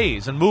make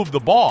plays and move the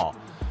ball.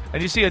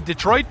 And you see a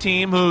Detroit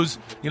team who's,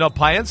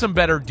 playing some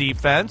better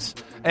defense,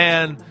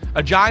 and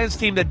a Giants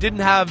team that didn't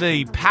have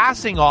a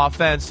passing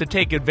offense to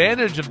take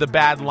advantage of the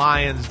bad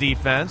Lions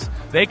defense.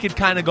 They could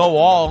kind of go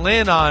all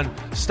in on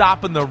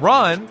stopping the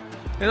run.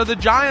 The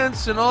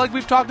Giants, like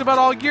we've talked about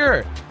all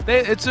year,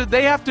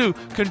 they have to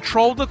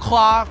control the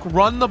clock,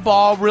 run the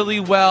ball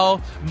really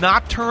well,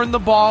 not turn the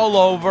ball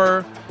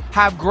over,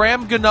 have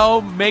Graham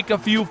Gano make a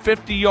few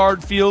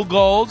 50-yard field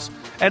goals,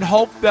 and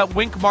hope that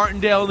Wink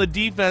Martindale and the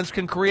defense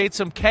can create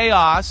some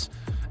chaos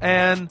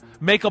and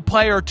make a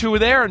play or two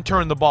there and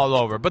turn the ball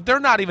over. But they're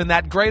not even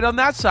that great on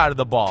that side of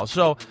the ball.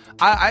 So,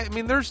 I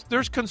mean,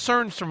 there's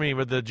concerns for me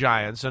with the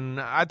Giants, and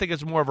I think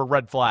it's more of a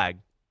red flag.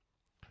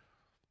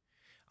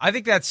 I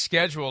think that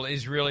schedule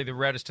is really the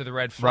reddest of the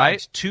red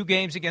flags. Right. 2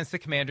 games against the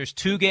Commanders,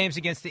 2 games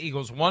against the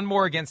Eagles, 1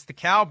 more against the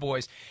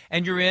Cowboys,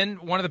 and you're in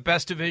one of the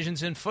best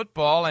divisions in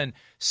football, and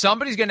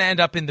somebody's going to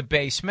end up in the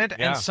basement,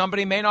 and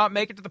somebody may not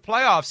make it to the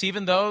playoffs,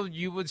 even though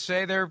you would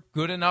say they're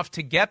good enough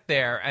to get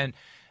there.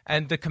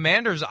 And the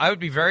Commanders, I would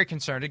be very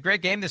concerned. A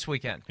great game this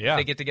weekend. Yeah.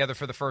 They get together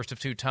for the first of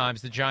 2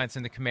 times, the Giants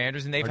and the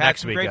Commanders, and they've Or had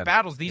next some weekend. great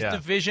battles. These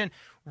division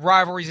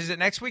rivalries, is it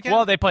next weekend?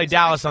 Well, they play Is it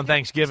Dallas next on weekend?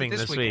 Thanksgiving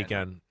Is it this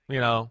weekend.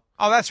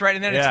 Oh, that's right,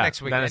 and then it's Yeah, next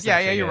then weekend. it's Yeah,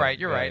 next you're weekend. right.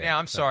 You're right. Yeah. Yeah,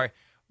 I'm sorry.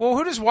 Well,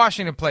 who does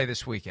Washington play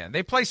this weekend?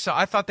 They play.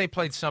 I thought they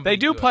played somebody. They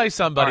do good. play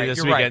somebody All right, this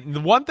you're weekend. right.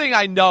 The one thing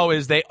I know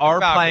is they are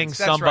Falcons, playing that's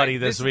somebody right.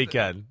 this This is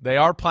weekend. They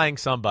are playing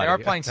somebody. They are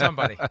playing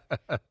somebody.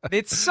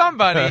 It's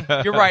somebody.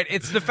 You're right.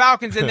 It's the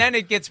Falcons, and then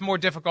it gets more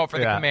difficult for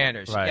the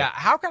Commanders. right. Yeah.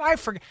 How can I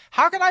forget?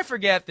 How can I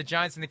forget the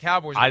Giants and the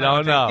Cowboys? I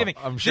don't know. Thanksgiving?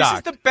 I'm This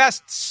shocked. is the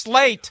best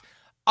slate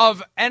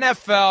of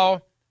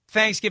NFL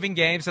Thanksgiving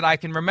games that I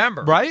can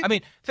remember. Right? I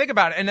mean, think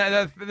about it.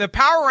 And the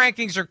power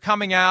rankings are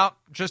coming out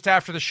just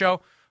after the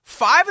show.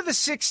 5 of the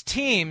 6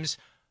 teams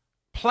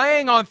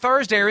playing on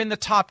Thursday are in the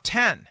top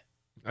 10.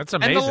 That's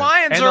amazing. And the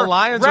Lions are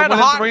red winning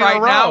hot 3 in a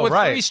right row. now with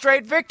right. 3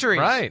 straight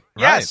victories. Right.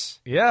 Yes.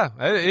 Right. Yeah,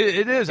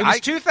 it is. It was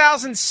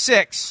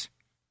 2006.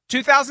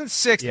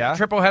 2006, the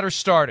triple header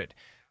started.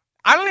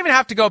 I don't even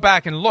have to go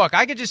back and look.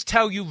 I could just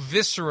tell you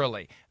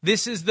viscerally,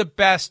 this is the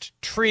best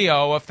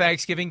trio of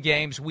Thanksgiving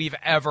games we've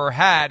ever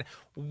had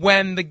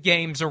when the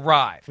games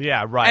arrive.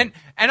 Yeah, right.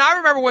 And I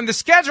remember when the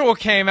schedule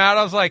came out,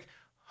 I was like,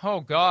 oh,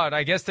 God,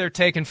 I guess they're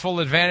taking full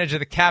advantage of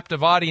the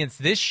captive audience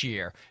this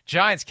year.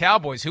 Giants,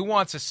 Cowboys, who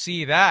wants to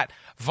see that?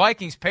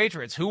 Vikings,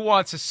 Patriots, who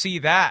wants to see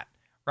that?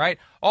 Right?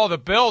 Oh, the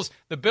Bills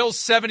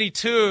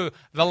 72,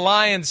 the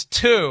Lions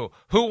 2.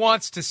 Who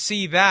wants to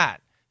see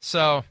that?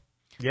 So,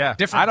 yeah,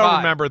 different I don't vibe,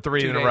 remember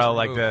 3 2 in a days row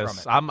like removed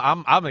this. from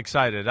I'm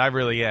excited. I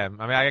really am.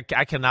 I mean,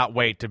 I cannot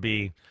wait to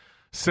be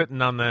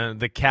sitting on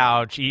the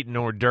couch eating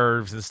hors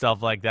d'oeuvres and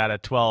stuff like that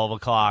at 12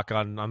 o'clock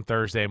on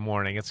Thursday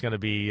morning. It's gonna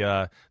be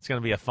a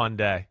fun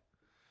day.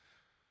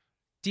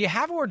 Do you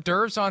have hors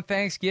d'oeuvres on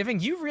Thanksgiving?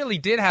 You really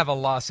did have a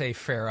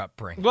laissez-faire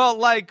upbringing. Well,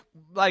 like,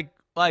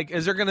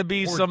 is there going to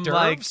be Hors some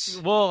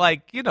d'oeuvres?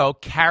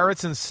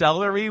 carrots and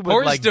celery with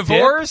Hors like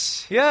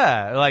d'oeuvres? dip?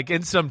 Yeah, like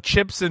and some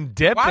chips and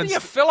dip. Why and do you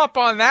fill up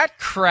on that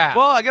crap?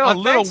 Well, I got a On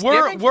little.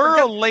 Thanksgiving? We're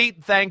a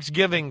late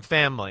Thanksgiving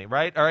family,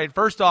 right? All right.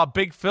 First off,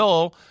 Big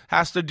Phil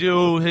has to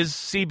do his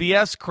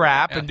CBS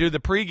crap and do the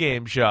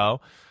pregame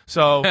show.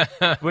 So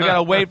we got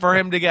to wait for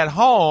him to get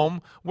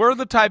home. We're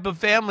the type of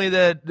family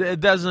that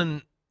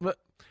doesn't.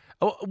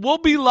 We'll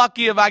be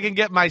lucky if I can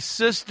get my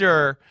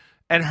sister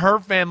and her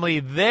family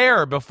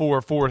there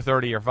before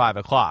 4:30 or 5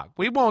 o'clock.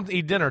 We won't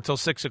eat dinner till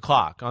 6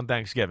 o'clock on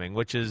Thanksgiving,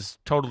 which is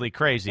totally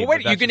crazy. Well,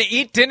 wait, you're going to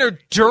eat dinner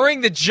during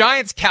the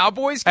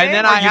Giants-Cowboys game? And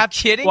then Are I you have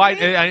kidding me?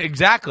 me?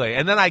 Exactly.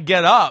 And then I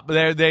get up.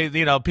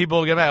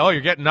 People get mad. Oh, you're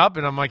getting up,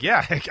 and I'm like,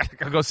 yeah, I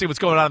gotta go see what's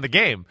going on in the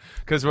game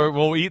because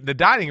we'll eat in the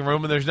dining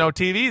room and there's no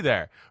TV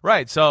there,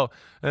 right? So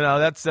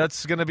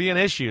that's going to be an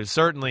issue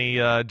certainly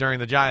during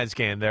the Giants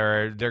game.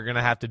 They're going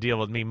to have to deal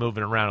with me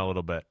moving around a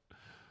little bit.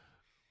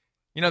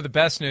 You know, the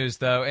best news,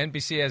 though,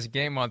 NBC has a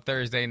game on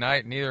Thursday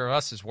night. Neither of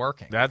us is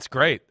working. That's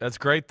great. That's a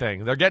great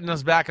thing. They're getting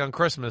us back on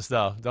Christmas,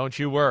 though. Don't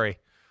you worry.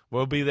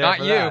 We'll be there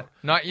for that.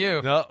 Not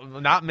you. No,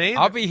 not me.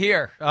 I'll be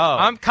here. Oh.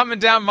 I'm coming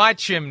down my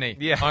chimney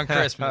on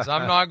Christmas.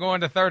 I'm not going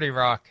to 30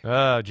 Rock.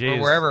 Oh, geez.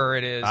 Or wherever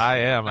it is. I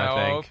am,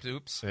 I think.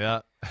 Oops. Yeah.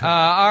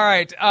 All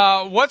right.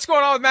 What's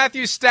going on with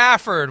Matthew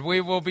Stafford?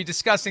 We will be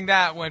discussing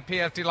that when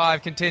PFT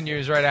Live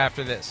continues right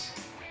after this.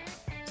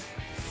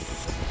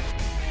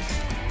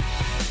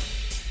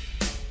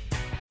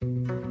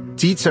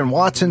 Dietz and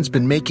Watson's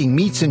been making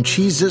meats and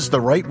cheeses the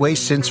right way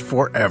since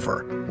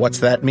forever. What's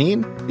that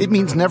mean? It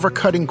means never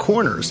cutting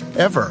corners,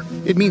 ever.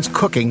 It means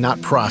cooking,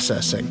 not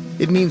processing.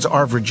 It means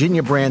our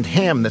Virginia brand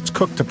ham that's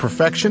cooked to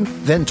perfection,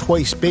 then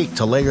twice baked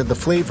to layer the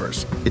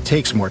flavors. It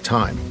takes more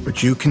time,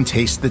 but you can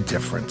taste the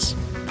difference.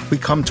 We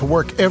come to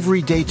work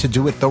every day to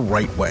do it the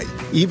right way,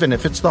 even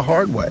if it's the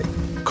hard way.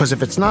 Because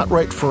if it's not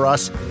right for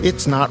us,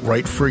 it's not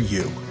right for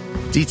you.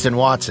 Dietz and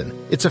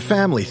Watson, it's a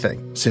family thing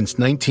since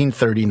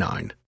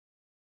 1939.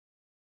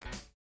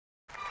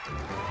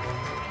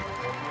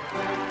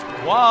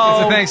 Whoa.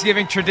 It's a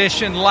Thanksgiving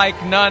tradition like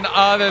none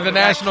other. The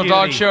National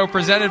Dog Show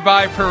presented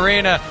by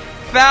Purina.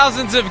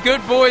 Thousands of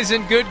good boys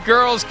and good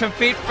girls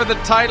compete for the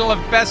title of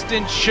Best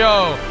in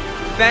Show.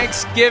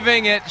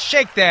 Thanksgiving at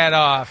Shake That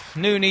Off,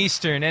 noon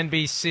Eastern,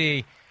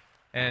 NBC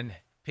and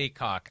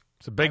Peacock.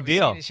 It's a big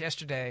deal. I was saying this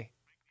yesterday.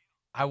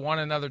 I want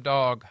another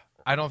dog.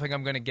 I don't think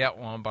I'm going to get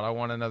one, but I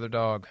want another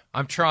dog.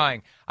 I'm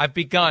trying. I've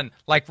begun,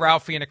 like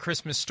Ralphie in A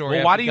Christmas Story.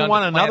 Well, why do you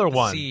want another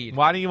one? Seed.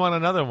 Why do you want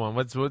another one?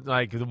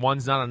 Like the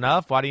one's not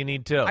enough? Why do you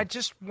need two? I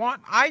just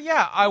want.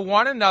 I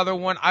want another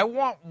one. I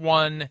want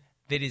one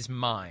that is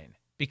mine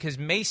because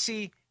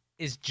Macy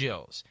is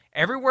Jill's.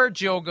 Everywhere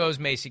Jill goes,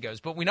 Macy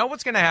goes. But we know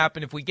what's going to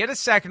happen if we get a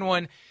second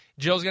one.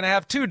 Jill's going to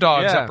have 2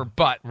 dogs up her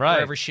butt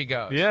wherever she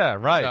goes. Yeah,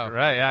 right,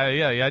 right.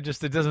 Yeah.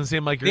 Just it doesn't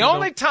seem like you're the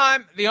only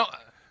time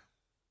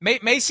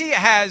Macy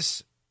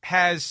has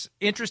has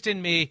interest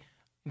in me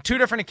on 2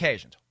 different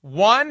occasions.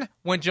 1,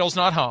 when Jill's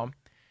not home,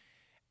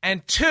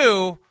 and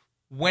 2,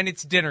 when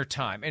it's dinner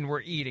time and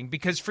we're eating,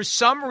 because for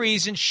some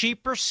reason she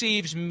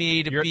perceives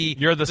me to be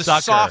the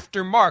sucker.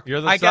 Softer mark.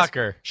 You're the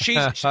sucker.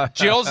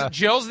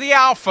 Jill's the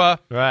alpha,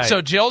 right.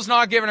 So Jill's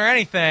not giving her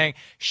anything.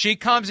 She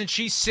comes and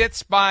she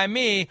sits by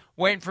me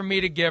waiting for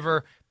me to give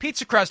her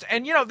pizza crust.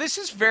 And, this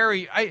is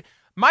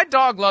my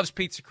dog loves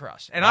pizza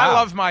crust, and I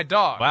love my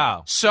dog.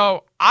 Wow.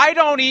 So I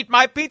don't eat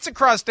my pizza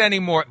crust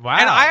anymore. Wow.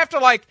 And I have to,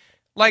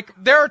 like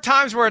there are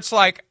times where it's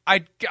like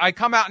I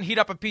come out and heat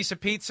up a piece of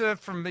pizza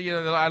from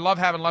I love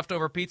having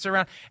leftover pizza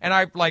around, and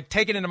I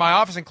take it into my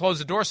office and close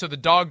the door so the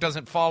dog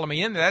doesn't follow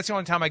me in there. That's the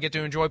only time I get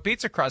to enjoy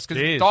pizza crust,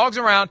 because if the dog's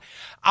around,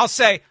 I'll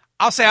say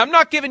I'm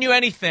not giving you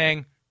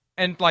anything,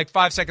 and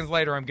 5 seconds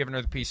later I'm giving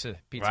her the piece of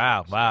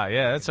pizza. Wow,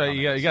 yeah, that's right.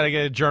 You got to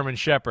get a German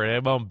Shepherd. They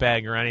won't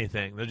beg or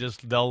anything.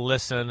 They'll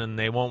listen, and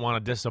they won't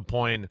want to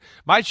disappoint.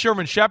 My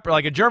German Shepherd,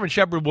 a German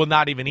Shepherd, will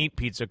not even eat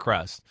pizza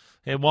crust.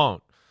 It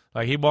won't.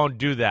 He won't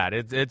do that.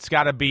 It's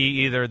got to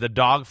be either the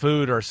dog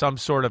food or some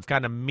sort of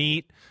kind of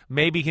meat.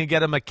 Maybe can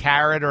get him a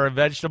carrot or a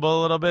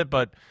vegetable a little bit,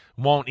 but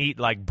won't eat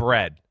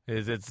bread.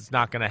 It's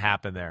not going to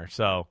happen there.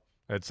 So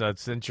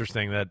it's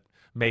interesting that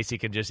Macy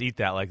can just eat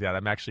that like that.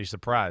 I'm actually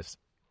surprised.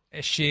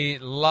 She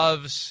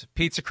loves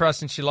pizza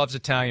crust, and she loves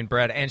Italian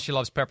bread, and she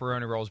loves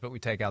pepperoni rolls, but we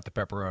take out the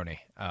pepperoni.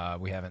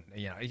 We haven't,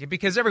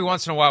 because every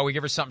once in a while we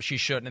give her something she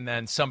shouldn't, and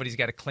then somebody's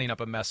got to clean up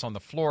a mess on the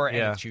floor, and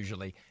it's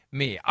usually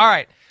me. All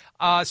right.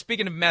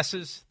 Speaking of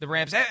messes, the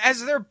Rams.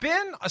 Has there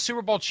been a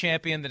Super Bowl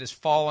champion that has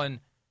fallen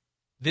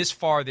this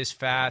far, this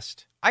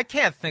fast? I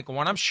can't think of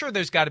one. I'm sure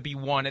there's got to be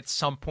one at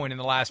some point in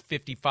the last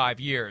 55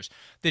 years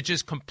that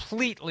just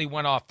completely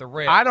went off the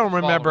rails. I don't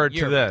remember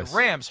to this. The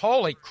Rams,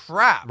 holy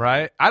crap.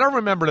 Right? I don't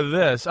remember to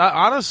this.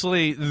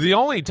 Honestly, the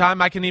only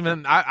time I can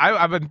even –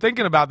 I've been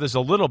thinking about this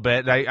a little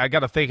bit. I got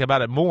to think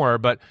about it more.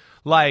 But,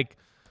 the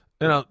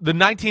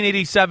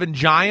 1987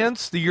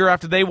 Giants, the year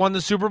after they won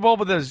the Super Bowl,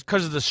 but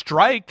because of the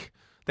strike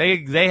 –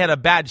 They had a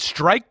bad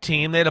strike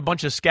team. They had a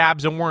bunch of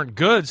scabs that weren't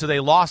good, so they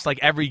lost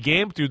every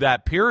game through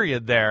that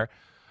period there.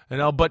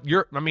 But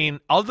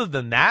other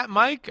than that,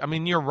 Mike,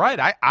 you're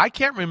right. I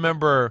can't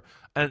remember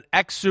an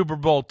ex-Super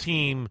Bowl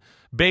team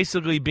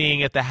basically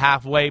being at the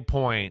halfway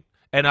point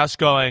and us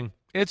going,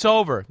 it's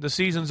over. The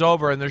season's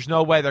over, and there's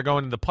no way they're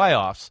going to the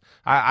playoffs.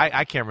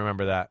 I can't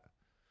remember that.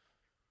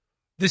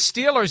 The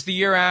Steelers, the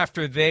year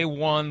after they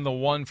won the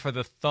one for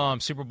the thumb,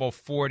 Super Bowl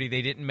 40,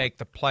 they didn't make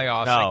the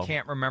playoffs. No. I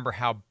can't remember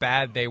how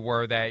bad they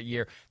were that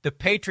year. The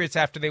Patriots,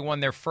 after they won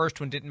their first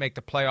one, didn't make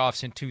the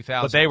playoffs in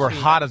 2000. But they were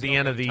hot at the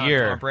end of the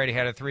year. Tom Brady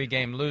had a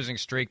 3-game losing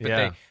streak,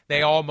 but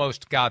they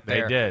almost got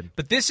there. They did.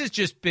 But this has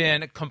just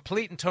been a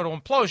complete and total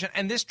implosion,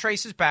 and this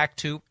traces back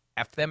to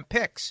F them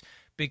picks,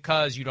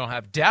 because you don't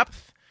have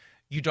depth.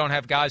 You don't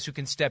have guys who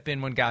can step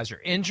in when guys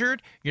are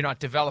injured. You're not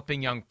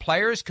developing young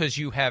players because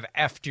you have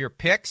F'd your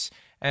picks.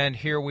 And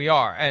here we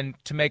are. And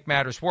to make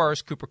matters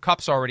worse, Cooper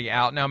Kupp's already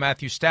out. Now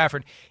Matthew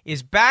Stafford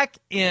is back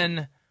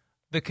in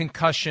the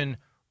concussion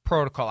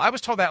protocol. I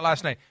was told that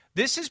last night.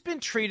 This has been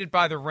treated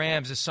by the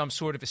Rams as some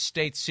sort of a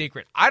state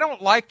secret. I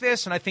don't like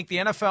this, and I think the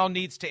NFL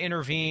needs to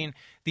intervene.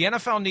 The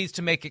NFL needs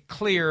to make it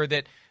clear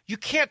that you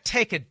can't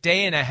take a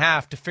day and a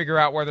half to figure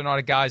out whether or not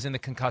a guy's in the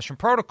concussion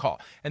protocol.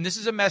 And this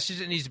is a message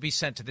that needs to be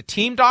sent to the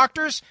team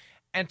doctors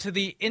and to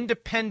the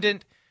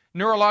independent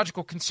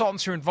neurological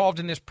consultants who are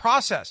involved in this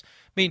process.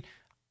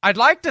 I'd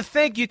like to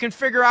think you can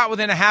figure out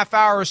within a half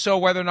hour or so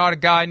whether or not a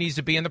guy needs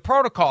to be in the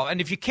protocol.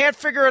 And if you can't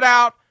figure it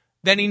out,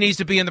 then he needs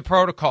to be in the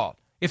protocol.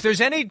 If there's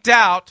any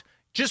doubt,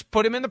 just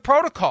put him in the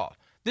protocol.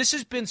 This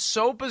has been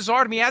so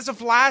bizarre to me. As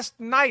of last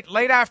night,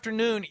 late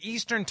afternoon,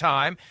 Eastern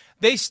time,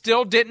 they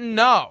still didn't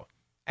know.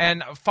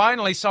 And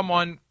finally,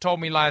 someone told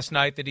me last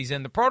night that he's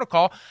in the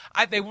protocol.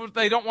 They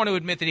don't want to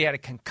admit that he had a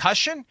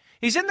concussion.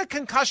 He's in the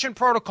concussion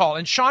protocol,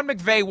 and Sean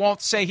McVay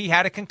won't say he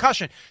had a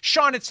concussion.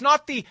 Sean, it's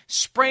not the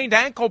sprained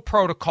ankle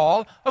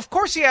protocol. Of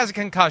course he has a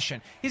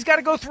concussion. He's got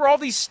to go through all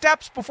these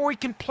steps before he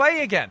can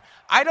play again.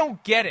 I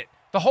don't get it.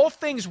 The whole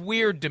thing's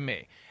weird to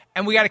me.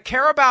 And we got to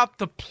care about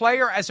the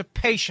player as a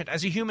patient,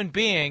 as a human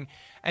being.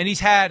 And he's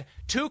had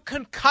 2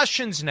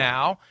 concussions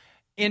now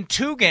in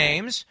 2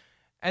 games,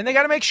 and they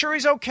got to make sure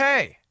he's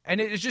okay. And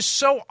it is just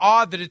so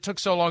odd that it took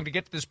so long to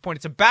get to this point.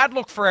 It's a bad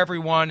look for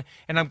everyone,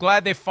 and I'm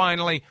glad they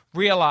finally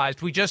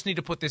realized we just need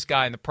to put this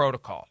guy in the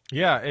protocol.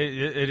 Yeah,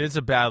 it is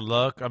a bad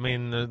look.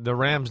 The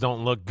Rams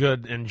don't look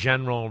good in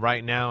general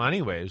right now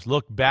anyways.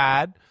 Look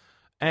bad.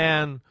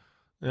 And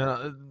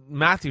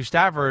Matthew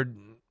Stafford,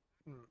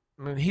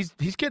 he's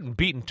getting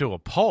beaten to a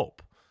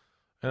pulp.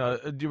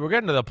 We're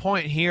getting to the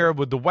point here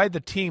with the way the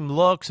team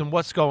looks and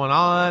what's going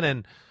on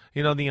and,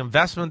 the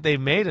investment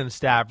they've made in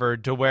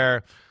Stafford to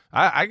where –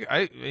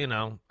 I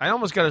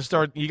almost got to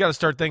start. You got to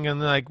start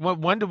thinking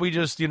when do we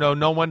just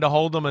know when to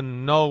hold them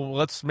and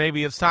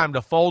maybe it's time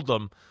to fold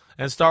them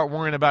and start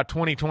worrying about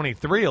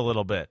 2023 a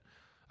little bit.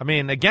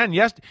 Again,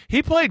 yes,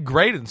 he played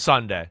great on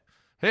Sunday.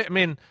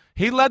 He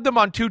He led them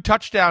on 2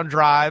 touchdown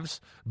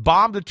drives,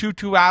 bombed the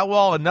Tutu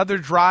Atwell, another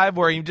drive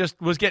where he just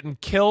was getting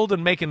killed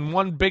and making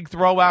one big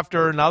throw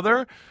after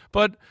another.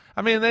 But,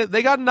 I mean,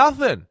 they got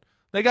nothing.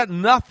 They got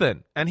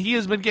nothing, and he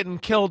has been getting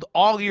killed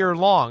all year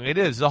long. It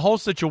is. The whole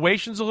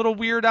situation's a little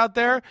weird out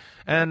there,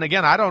 and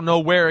again, I don't know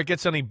where it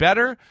gets any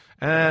better,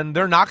 and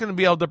they're not going to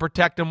be able to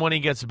protect him when he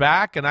gets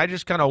back, and I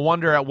just kind of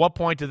wonder at what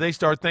point do they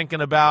start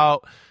thinking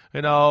about,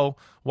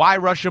 why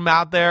rush him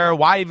out there?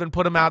 Why even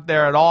put him out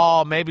there at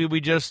all? Maybe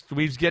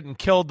we've getting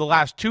killed the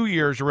last 2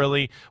 years,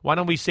 really. Why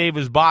don't we save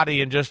his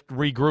body and just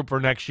regroup for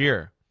next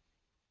year?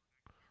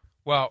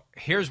 Well,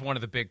 here's one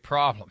of the big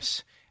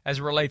problems as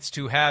it relates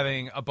to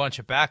having a bunch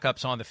of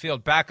backups on the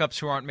field, backups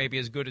who aren't maybe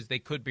as good as they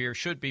could be or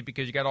should be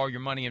because you got all your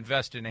money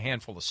invested in a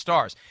handful of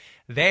stars.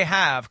 They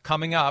have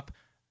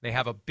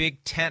a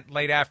Big Tent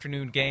late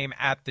afternoon game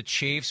at the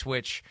Chiefs,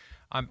 which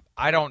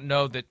I don't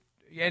know that,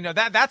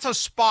 that's a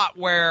spot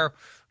where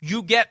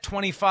you get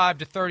 25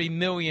 to 30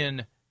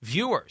 million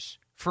viewers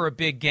for a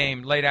big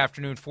game, late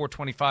afternoon,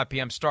 4:25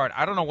 p.m. start.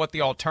 I don't know what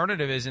the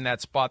alternative is in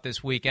that spot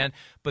this weekend,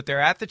 but they're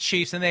at the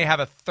Chiefs, and they have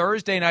a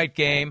Thursday night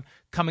game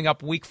coming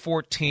up week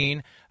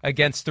 14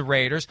 against the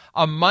Raiders,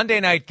 a Monday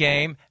night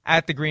game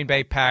at the Green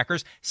Bay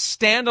Packers,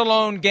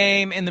 standalone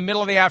game in the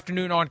middle of the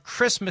afternoon on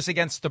Christmas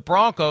against the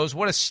Broncos.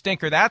 What a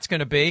stinker that's going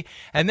to be.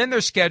 And then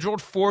they're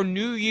scheduled for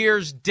New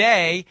Year's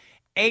Day,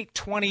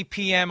 8:20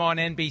 p.m. on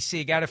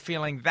NBC. Got a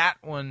feeling that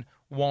one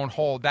won't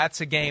hold. That's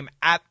a game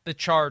at the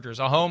Chargers,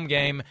 a home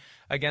game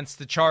against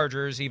the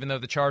Chargers, even though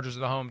the Chargers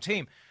are the home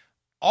team.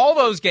 All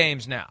those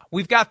games now,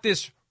 we've got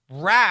this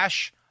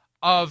rash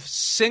of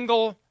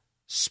single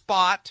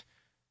spot,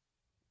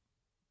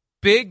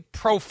 big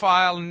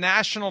profile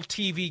national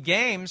TV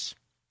games.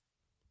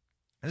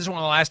 This is one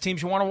of the last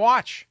teams you want to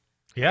watch.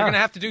 Yeah. They're going to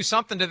have to do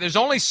something. There's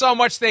only so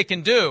much they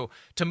can do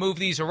to move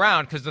these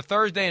around because the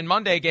Thursday and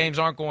Monday games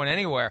aren't going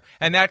anywhere,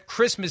 and that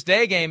Christmas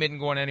Day game isn't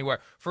going anywhere.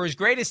 For as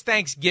great as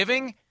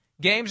Thanksgiving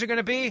games are going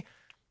to be,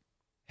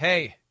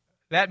 hey,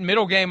 that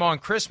middle game on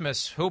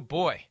Christmas, oh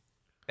boy,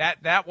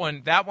 that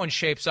one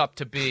shapes up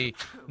to be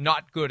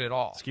not good at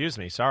all. Excuse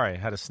me, sorry, I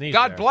had a sneeze.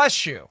 God there.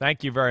 bless you.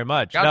 Thank you very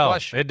much. God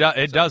bless you. It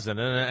doesn't,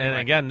 and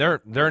again,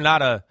 they're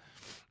not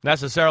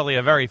necessarily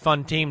a very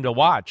fun team to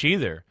watch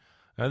either.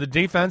 The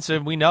defense,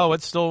 we know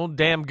it's still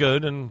damn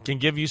good and can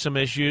give you some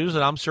issues,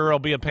 and I'm sure it'll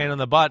be a pain in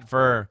the butt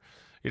for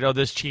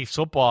this Chiefs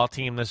football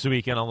team this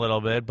weekend a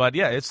little bit. But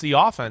yeah, it's the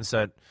offense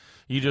that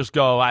you just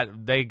go,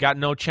 they got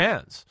no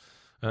chance.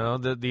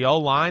 The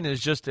O-line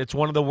is it's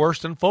one of the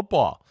worst in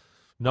football.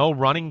 No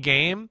running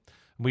game.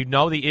 We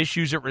know the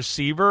issues at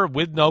receiver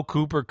with no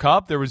Cooper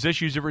Kupp. There was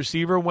issues at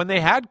receiver when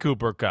they had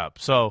Cooper Kupp.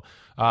 So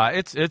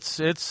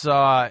it's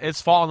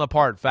falling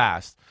apart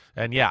fast.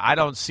 And yeah, I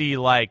don't see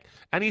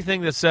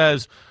anything that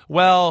says,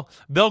 well,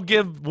 they'll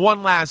give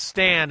one last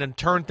stand and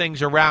turn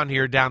things around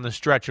here down the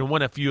stretch and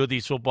win a few of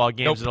these football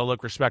games and it'll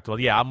look respectable.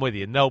 Yeah, I'm with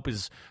you. Nope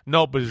is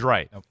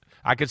right. Nope.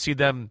 I could see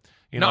them,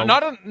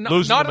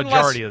 losing the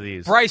majority of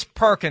these.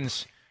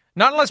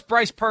 Not unless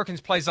Bryce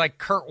Perkins plays like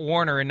Kurt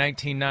Warner in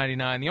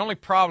 1999. The only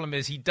problem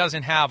is he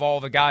doesn't have all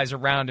the guys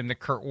around him that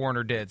Kurt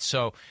Warner did.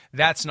 So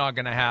that's not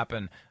going to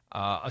happen,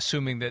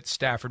 assuming that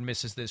Stafford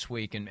misses this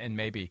week and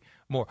maybe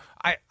more.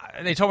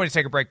 They told me to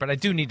take a break, but I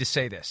do need to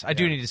say this. I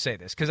do need to say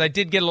this because I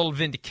did get a little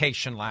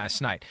vindication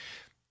last night.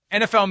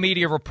 NFL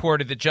media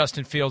reported that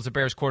Justin Fields, the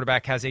Bears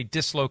quarterback, has a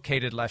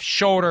dislocated left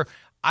shoulder.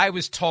 I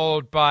was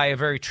told by a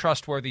very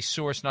trustworthy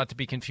source, not to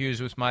be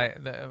confused with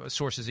the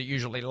sources that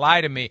usually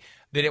lie to me,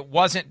 that it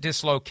wasn't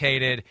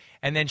dislocated.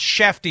 And then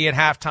Shefty at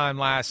halftime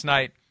last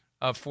night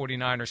of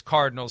 49ers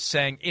Cardinals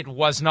saying it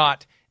was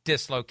not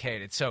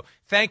dislocated. So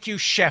thank you,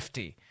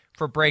 Shefty,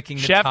 for breaking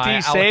the tie.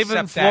 Shefty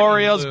saving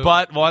Florio's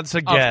butt once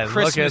again.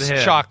 Christmas Look at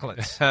him.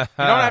 Chocolates. You don't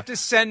have to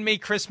send me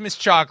Christmas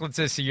chocolates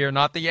this year,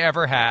 not that you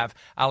ever have.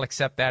 I'll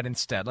accept that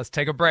instead. Let's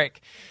take a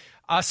break.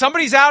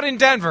 Somebody's out in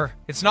Denver.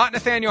 It's not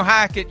Nathaniel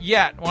Hackett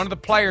yet. One of the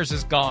players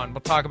is gone.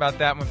 We'll talk about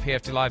that when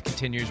PFT Live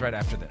continues right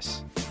after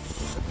this.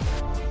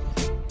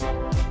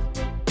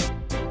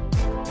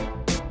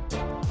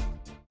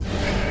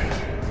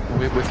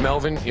 With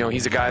Melvin,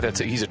 he's a guy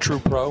he's a true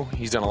pro.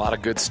 He's done a lot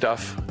of good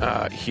stuff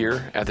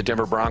here at the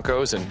Denver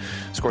Broncos and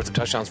scored some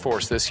touchdowns for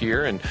us this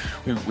year. And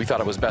we thought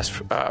it was best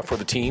for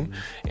the team.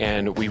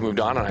 And we moved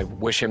on, and I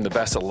wish him the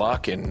best of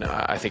luck. And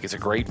I think it's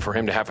great for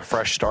him to have a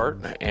fresh start.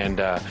 And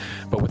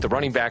but with the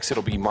running backs,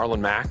 it'll be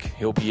Marlon Mack.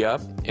 He'll be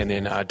up. And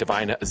then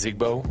Devine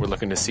Zigbo, we're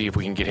looking to see if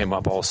we can get him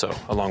up also,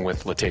 along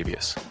with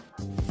Latavius.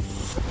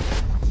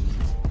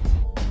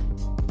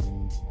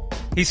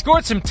 He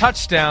scored some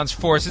touchdowns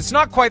for us. It's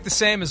not quite the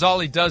same as all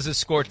he does is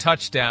score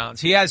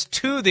touchdowns. He has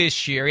 2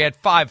 this year. He had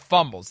 5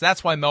 fumbles.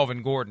 That's why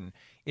Melvin Gordon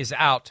is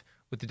out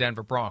with the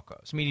Denver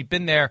Broncos. I mean, he'd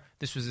been there.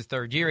 This was his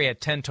 3rd year. He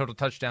had 10 total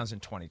touchdowns in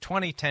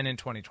 2020, 10 in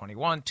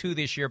 2021, 2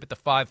 this year, but the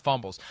 5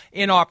 fumbles.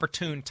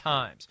 Inopportune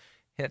times.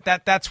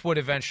 That's what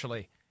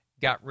eventually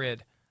got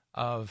rid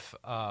of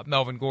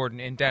Melvin Gordon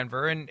in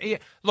Denver. And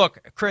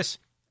look, Chris,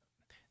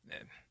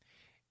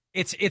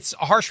 it's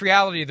a harsh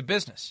reality of the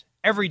business.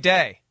 Every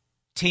day,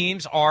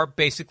 teams are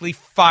basically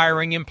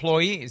firing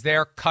employees. They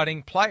are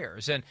cutting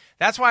players. And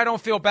that's why I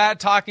don't feel bad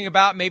talking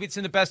about maybe it's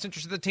in the best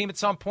interest of the team at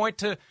some point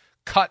to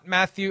cut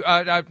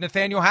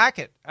Nathaniel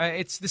Hackett.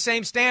 It's the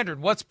same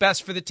standard. What's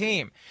best for the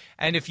team?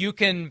 And if you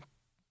can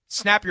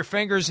snap your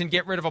fingers and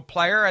get rid of a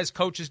player, as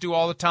coaches do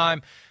all the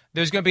time,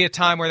 there's going to be a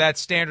time where that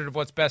standard of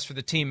what's best for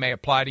the team may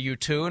apply to you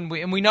too. And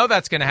we know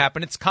that's going to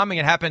happen. It's coming.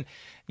 It happened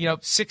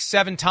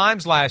 6-7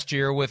 times last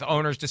year with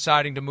owners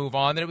deciding to move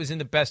on, that it was in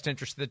the best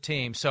interest of the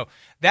team. So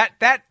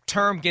that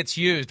term gets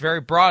used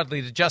very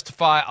broadly to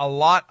justify a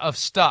lot of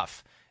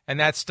stuff. And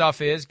that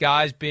stuff is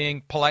guys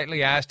being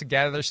politely asked to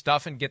gather their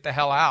stuff and get the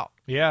hell out.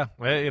 Yeah,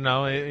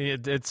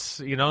 it's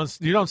you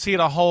don't see it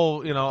a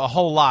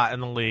whole lot in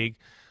the league,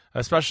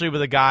 especially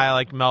with a guy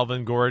like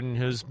Melvin Gordon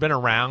who's been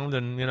around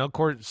and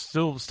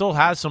still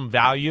has some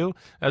value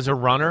as a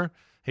runner.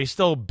 He's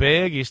still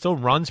big. He still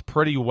runs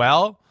pretty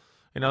well.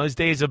 His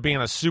days of being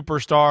a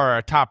superstar or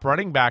a top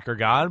running back are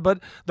gone. But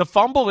the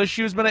fumble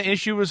issue has been an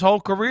issue his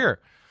whole career,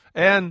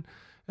 and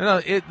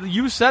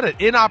you said it,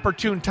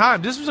 inopportune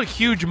time. This was a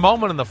huge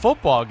moment in the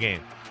football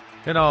game.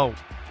 You're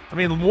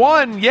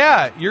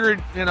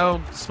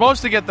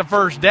supposed to get the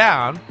first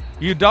down.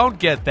 You don't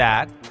get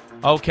that,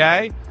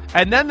 okay?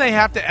 And then they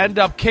have to end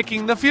up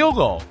kicking the field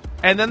goal.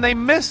 And then they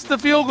missed the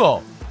field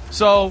goal.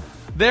 So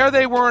there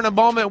they were in a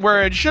moment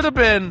where it should have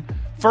been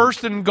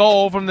 1st and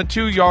goal from the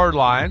 2-yard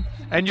line.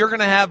 And you're going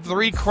to have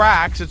 3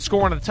 cracks at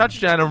scoring a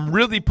touchdown and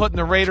really putting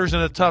the Raiders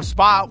in a tough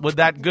spot with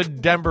that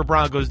good Denver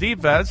Broncos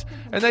defense.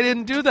 And they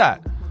didn't do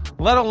that.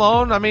 Let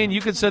alone,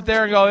 you could sit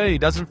there and go, hey, he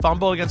doesn't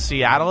fumble against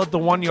Seattle at the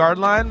 1-yard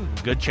line.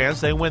 Good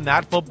chance they win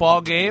that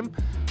football game.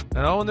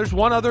 And there's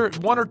one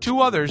or two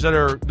others that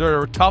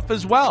are tough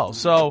as well.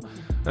 So,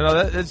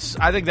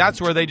 I think that's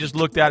where they just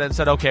looked at it and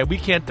said, okay, we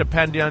can't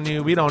depend on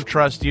you. We don't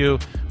trust you.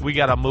 We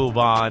got to move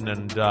on.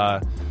 And,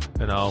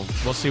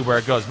 we'll see where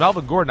it goes.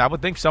 Melvin Gordon, I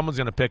would think someone's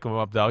going to pick him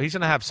up, though. He's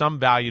going to have some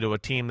value to a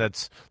team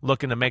that's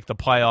looking to make the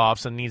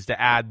playoffs and needs to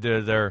add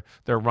to their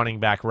running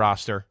back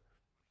roster.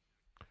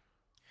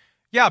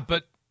 Yeah,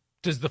 but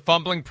does the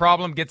fumbling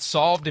problem get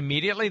solved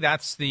immediately?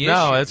 That's the issue.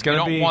 No, it's going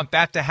to be. You don't want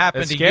that to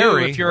happen to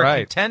scary, you if you're a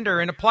contender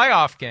in a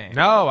playoff game.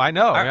 No, I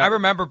know. I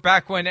remember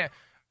back when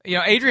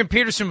Adrian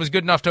Peterson was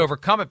good enough to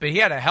overcome it, but he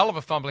had a hell of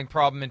a fumbling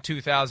problem in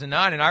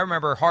 2009. And I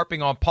remember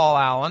harping on Paul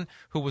Allen,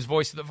 who was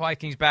voice of the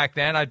Vikings back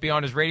then. I'd be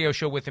on his radio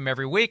show with him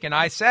every week. And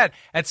I said,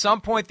 at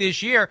some point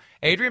this year,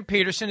 Adrian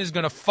Peterson is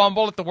going to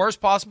fumble at the worst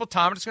possible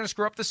time, and it's going to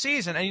screw up the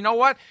season. And you know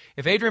what?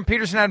 If Adrian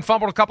Peterson hadn't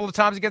fumbled a couple of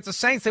times against the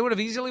Saints, they would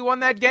have easily won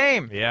that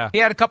game. Yeah. He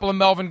had a couple of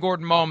Melvin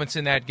Gordon moments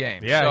in that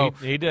game. Yeah, so,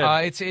 he did.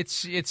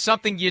 It's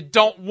something you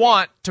don't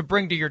want to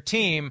bring to your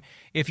team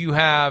if you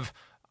have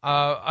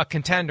a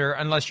contender,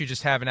 unless you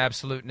just have an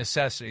absolute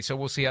necessity. So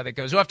we'll see how that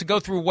goes. We'll have to go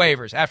through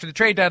waivers. After the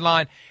trade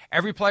deadline,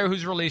 every player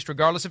who's released,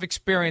 regardless of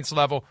experience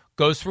level,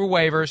 goes through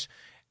waivers.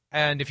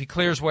 And if he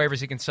clears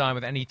waivers, he can sign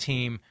with any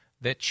team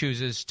that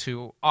chooses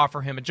to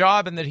offer him a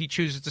job and that he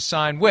chooses to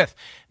sign with.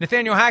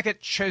 Nathaniel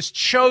Hackett has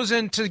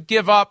chosen to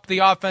give up the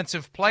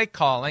offensive play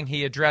calling.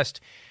 He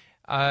addressed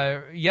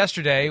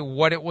yesterday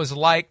what it was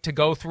like to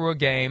go through a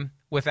game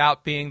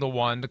without being the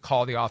one to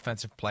call the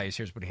offensive plays.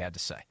 Here's what he had to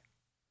say.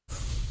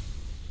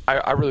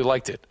 I really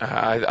liked it.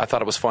 I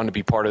thought it was fun to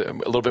be part of a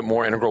little bit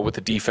more integral with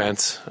the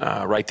defense,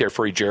 right there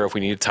for Ejiro if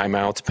we needed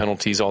timeouts,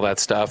 penalties, all that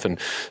stuff, and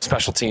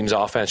special teams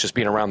offense, just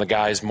being around the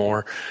guys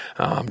more,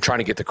 trying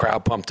to get the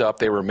crowd pumped up.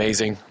 They were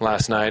amazing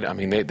last night.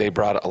 They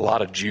brought a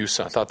lot of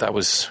juice. I thought that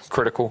was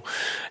critical,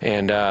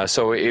 and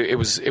so it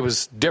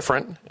was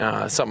different,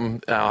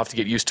 something I'll have to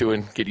get used to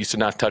and get used to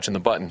not touching the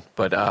button,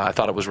 but I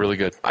thought it was really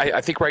good. I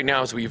think right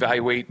now as we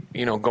evaluate,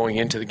 going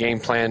into the game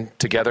plan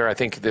together, I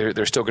think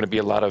there's still going to be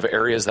a lot of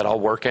areas that I'll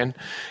work in.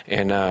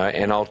 And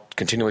I'll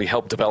continually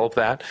help develop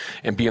that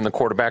and be in the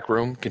quarterback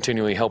room,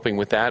 continually helping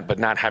with that, but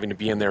not having to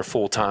be in there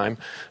full time.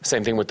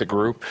 Same thing with the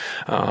group.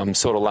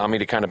 So it'll allow me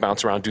to kind of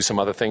bounce around, do some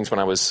other things when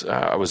I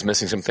was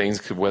missing some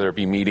things, whether it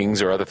be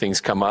meetings or other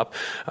things come up.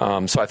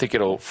 So I think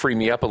it'll free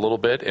me up a little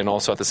bit, and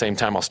also at the same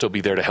time, I'll still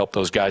be there to help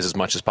those guys as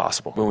much as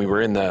possible. When we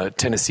were in the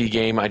Tennessee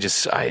game, I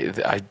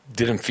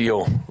didn't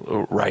feel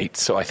right.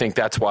 So I think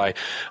that's why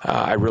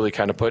I really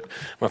kind of put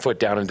my foot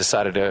down and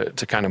decided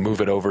to kind of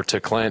move it over to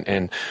Clint.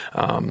 And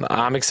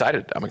I'm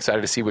excited. I'm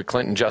excited to see what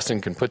Clint and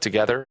Justin can put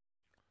together.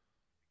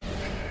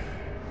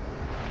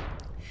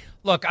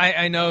 Look,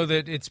 I know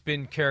that it's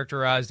been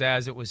characterized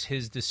as it was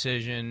his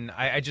decision.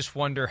 I just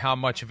wonder how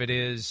much of it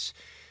is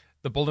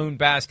the balloon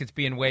basket's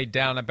being weighed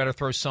down. I better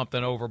throw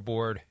something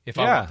overboard if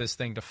I want this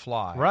thing to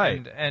fly.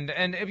 Right. And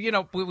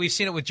we've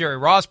seen it with Jerry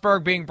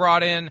Rosburg being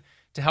brought in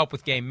to help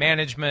with game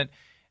management.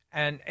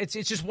 And it's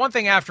just one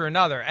thing after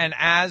another. And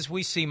as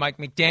we see Mike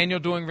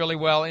McDaniel doing really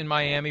well in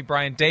Miami,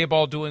 Brian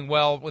Daboll doing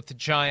well with the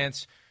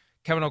Giants,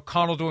 Kevin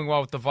O'Connell doing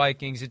well with the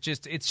Vikings, it's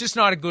just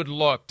not a good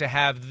look to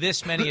have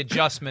this many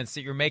adjustments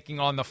that you're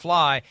making on the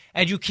fly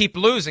and you keep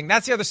losing.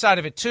 That's the other side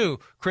of it too,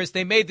 Chris.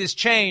 They made this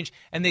change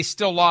and they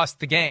still lost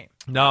the game.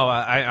 No,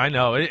 I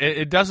know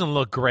it doesn't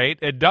look great.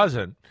 It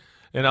doesn't,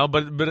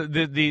 but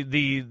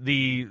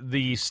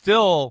the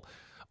still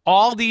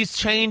all these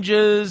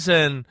changes,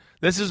 and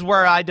this is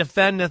where I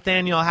defend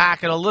Nathaniel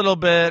Hackett a little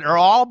bit, are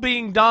all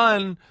being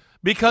done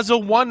because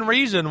of one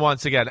reason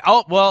once again.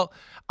 Oh, well,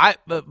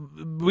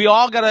 we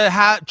all got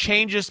to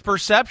change this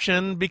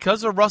perception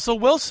because of Russell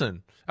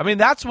Wilson. I mean,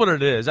 that's what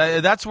it is.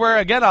 That's where,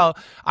 again,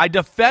 I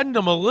defend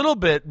him a little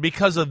bit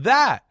because of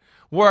that.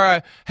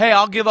 Where, hey,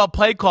 I'll give up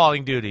play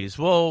calling duties.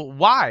 Well,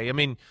 why? I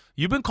mean,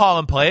 you've been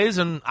calling plays,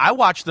 and I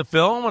watched the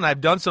film, and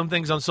I've done some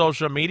things on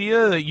social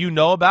media that you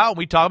know about, and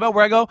we talk about,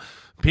 where I go,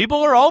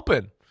 people are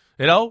open.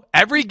 You know,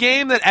 every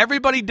game that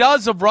everybody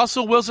does of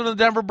Russell Wilson and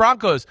the Denver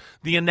Broncos,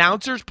 the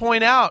announcers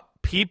point out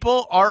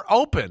people are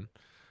open.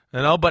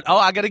 You know, but,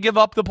 I got to give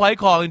up the play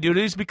calling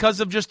duties because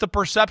of just the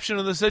perception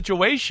of the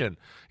situation.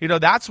 You know,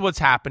 that's what's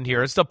happened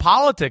here. It's the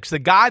politics. The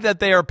guy that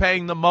they are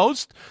paying the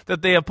most,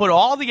 that they have put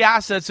all the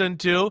assets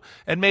into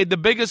and made the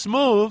biggest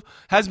move,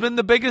 has been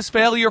the biggest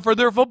failure for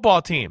their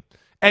football team.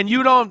 And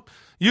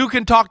you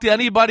can talk to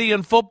anybody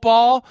in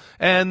football,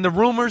 and the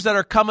rumors that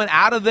are coming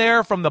out of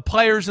there from the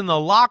players in the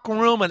locker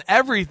room and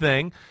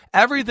everything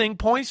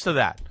points to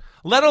that.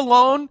 Let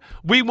alone,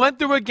 we went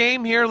through a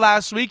game here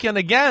last weekend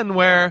again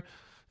where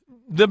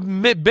the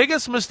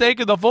biggest mistake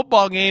of the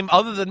football game,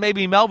 other than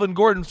maybe Melvin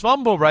Gordon's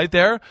fumble right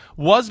there,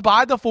 was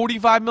by the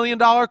 $45 million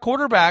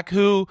quarterback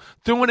who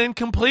threw an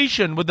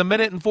incompletion with a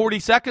minute and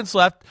 40 seconds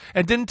left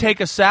and didn't take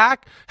a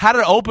sack, had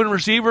an open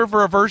receiver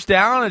for a first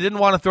down and didn't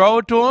want to throw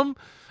it to him.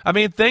 I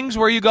mean, things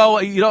where you go,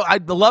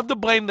 I'd love to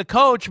blame the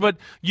coach, but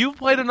you've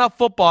played enough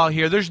football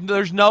here.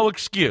 There's no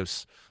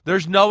excuse.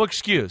 There's no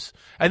excuse.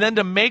 And then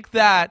to make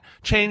that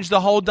change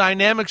the whole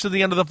dynamics of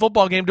the end of the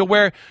football game to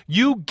where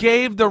you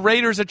gave the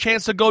Raiders a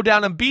chance to go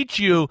down and beat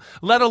you,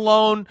 let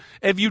alone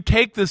if you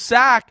take the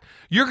sack,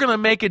 you're going to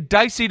make it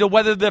dicey to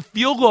whether the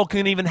field goal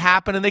can even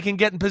happen and they can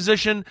get in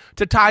position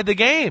to tie the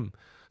game.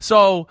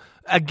 So,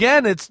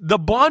 again, it's the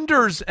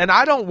blunders, and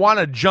I don't want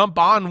to jump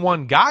on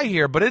one guy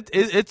here, but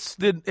it's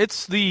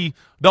the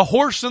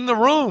horse in the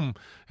room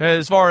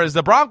as far as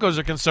the Broncos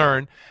are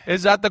concerned,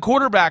 is that the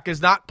quarterback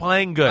is not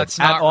playing good let's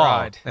not at all.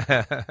 Ride.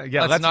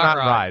 Yeah, let's not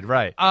ride.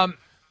 Right.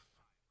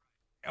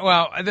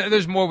 Well,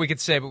 there's more we could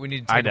say, but we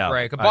need to take a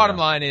break. The bottom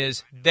line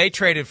is they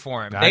traded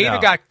for him. They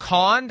either got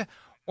conned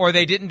or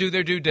they didn't do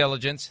their due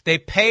diligence. They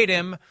paid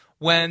him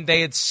when they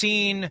had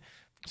seen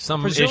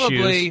some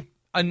presumably issues.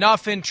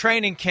 Enough in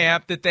training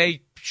camp that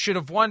they should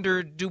have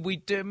wondered,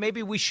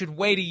 maybe we should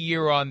wait a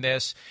year on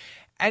this.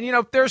 And,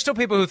 there are still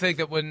people who think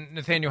that when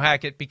Nathaniel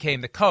Hackett became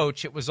the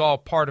coach, it was all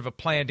part of a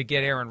plan to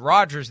get Aaron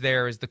Rodgers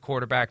there as the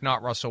quarterback,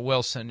 not Russell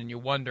Wilson. And you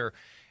wonder,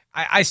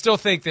 I still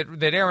think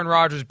that Aaron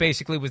Rodgers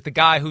basically was the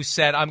guy who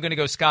said, I'm going to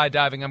go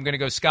skydiving, I'm going to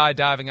go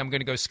skydiving, I'm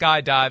going to go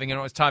skydiving. And when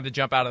it was time to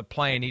jump out of the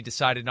plane, he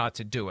decided not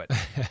to do it.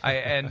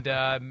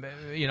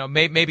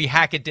 Maybe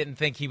Hackett didn't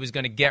think he was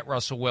going to get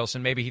Russell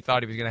Wilson. Maybe he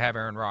thought he was going to have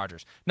Aaron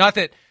Rodgers. Not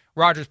that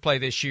Rodgers' play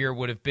this year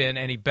would have been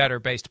any better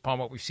based upon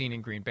what we've seen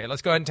in Green Bay.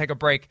 Let's go ahead and take a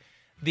break.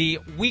 The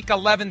Week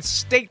 11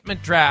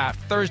 statement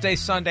draft, Thursday,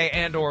 Sunday,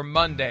 and or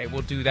Monday.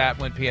 We'll do that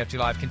when PFT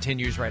Live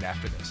continues right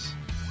after this.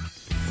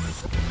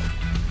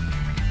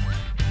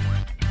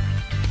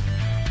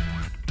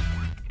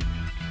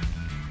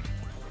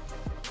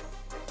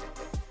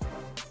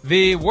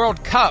 The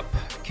World Cup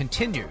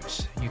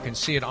continues. You can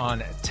see it on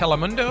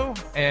Telemundo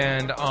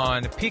and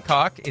on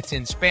Peacock. It's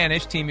in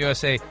Spanish. Team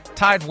USA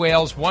tied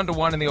Wales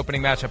 1-1 in the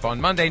opening matchup on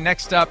Monday.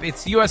 Next up,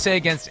 it's USA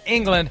against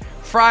England,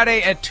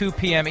 Friday at 2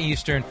 p.m.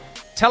 Eastern.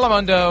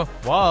 Telemundo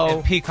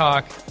and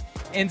Peacock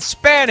in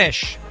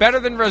Spanish. Better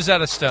than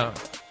Rosetta Stone.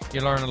 You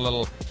learn a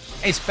little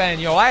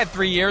Espanol. I had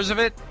 3 years of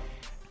it,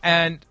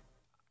 and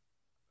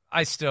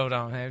I still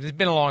don't have. It's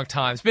been a long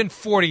time. It's been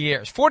 40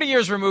 years. 40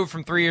 years removed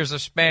from 3 years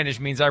of Spanish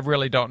means I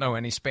really don't know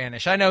any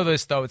Spanish. I know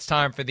this, though. It's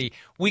time for the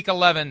Week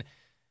 11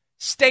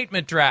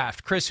 statement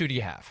draft. Chris, who do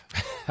you have?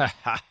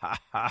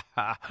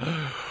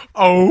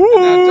 Oh.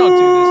 Now, don't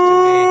do this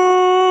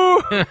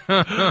to me.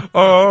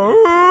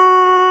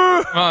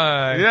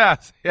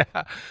 Yes. Yeah.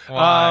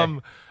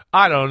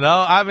 I don't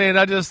know. I mean,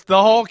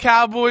 the whole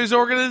Cowboys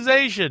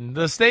organization,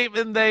 the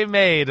statement they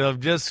made of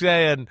just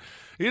saying,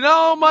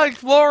 Mike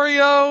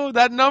Florio,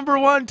 that number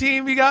one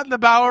team you got in the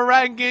Power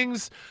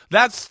rankings,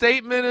 that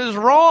statement is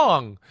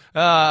wrong.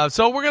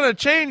 So we're going to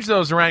change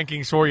those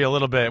rankings for you a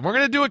little bit. We're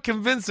going to do it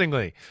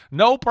convincingly.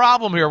 No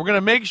problem here. We're going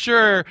to make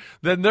sure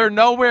that they're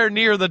nowhere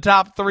near the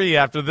top three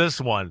after this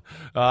one.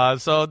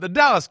 So the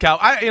Dallas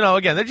Cowboys,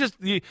 again, they're just,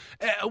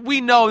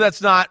 we know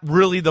that's not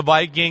really the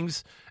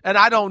Vikings. And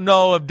I don't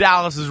know if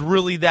Dallas is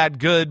really that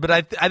good, but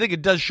I think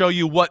it does show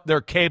you what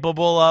they're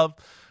capable of.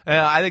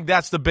 I think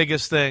that's the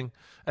biggest thing.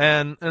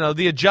 And,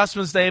 the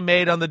adjustments they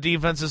made on the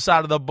defensive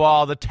side of the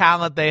ball, the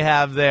talent they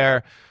have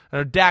there,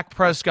 Dak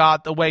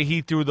Prescott, the way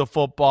he threw the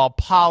football,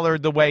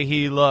 Pollard, the way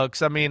he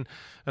looks. I mean,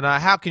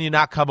 how can you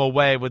not come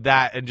away with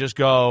that and just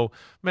go,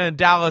 man,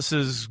 Dallas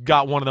has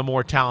got one of the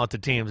more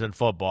talented teams in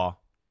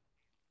football?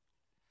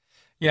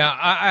 Yeah,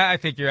 I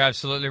think you're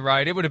absolutely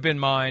right. It would have been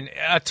mine.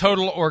 A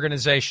total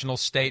organizational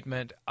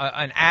statement,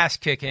 an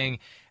ass-kicking.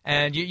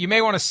 And you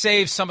may want to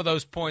save some of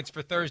those points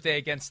for Thursday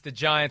against the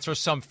Giants or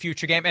some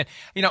future game. And,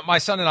 my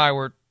son and I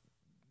were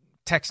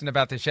texting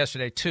about this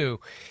yesterday too.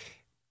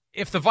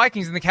 If the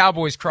Vikings and the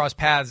Cowboys cross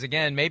paths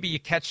again, maybe you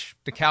catch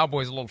the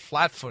Cowboys a little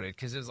flat-footed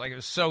because it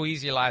was so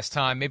easy last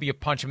time. Maybe you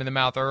punch them in the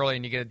mouth early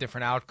and you get a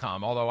different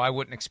outcome, although I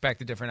wouldn't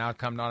expect a different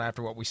outcome, not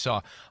after what we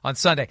saw on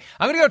Sunday.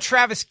 I'm going to go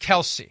Travis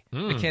Kelce,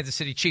 the Kansas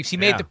City Chiefs. He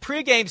made the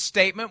pregame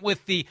statement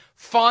with the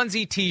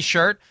Fonzie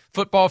T-shirt,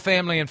 football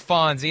family and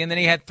Fonzie, and then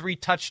he had 3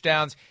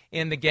 touchdowns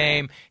in the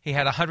game. He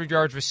had 100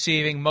 yards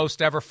receiving,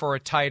 most ever for a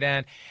tight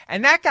end.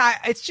 And that guy,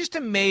 it's just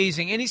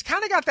amazing. And he's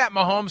kind of got that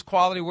Mahomes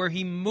quality where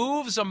he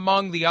moves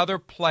among the other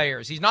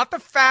players. He's not the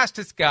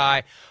fastest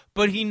guy,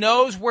 but he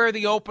knows where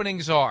the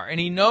openings are, and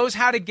he knows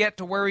how to get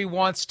to where he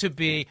wants to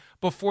be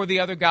before the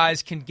other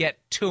guys can get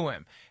to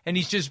him. And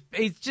he's just,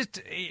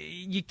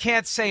 you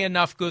can't say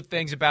enough good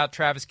things about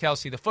Travis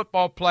Kelce, the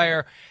football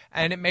player,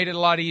 and it made it a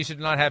lot easier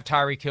to not have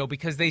Tyreek Hill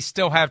because they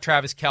still have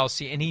Travis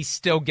Kelce, and he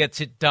still gets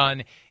it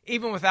done,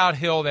 even without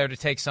Hill there to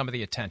take some of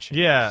the attention.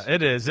 Yeah,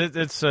 it is.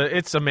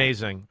 It's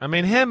amazing. I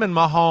mean, him and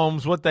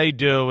Mahomes, what they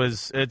do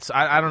is,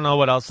 I don't know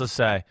what else to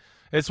say.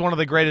 It's one of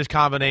the greatest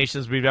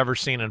combinations we've ever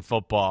seen in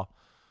football.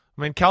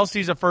 I mean,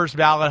 Kelce's a first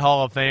ballot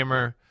Hall of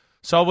Famer.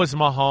 So was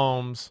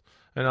Mahomes.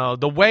 You know,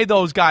 the way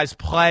those guys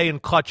play in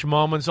clutch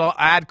moments, I'll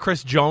add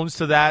Chris Jones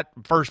to that,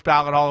 first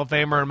ballot Hall of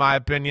Famer in my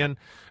opinion.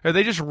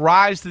 They just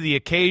rise to the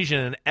occasion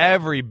in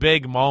every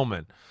big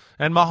moment.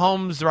 And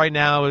Mahomes right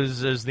now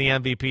is the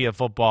MVP of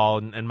football,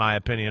 in my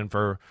opinion,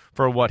 for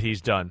what he's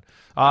done.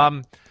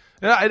 I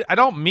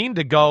don't mean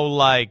to go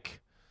like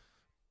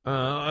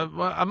I'm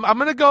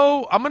gonna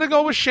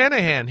go with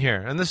Shanahan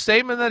here and the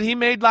statement that he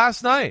made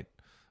last night.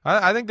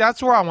 I think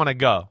that's where I want to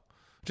go.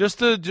 Just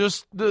the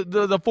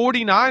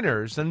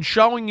 49ers and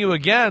showing you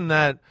again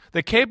that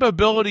the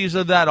capabilities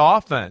of that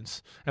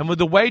offense and with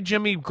the way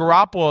Jimmy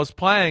Garoppolo is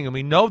playing, and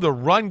we know the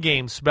run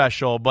game's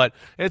special, but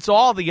it's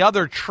all the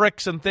other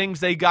tricks and things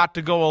they got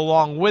to go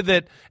along with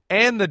it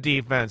and the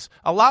defense.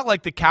 A lot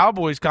like the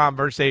Cowboys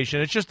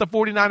conversation. It's just the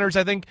 49ers,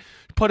 I think,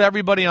 put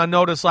everybody on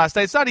notice last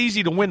night. It's not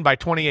easy to win by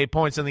 28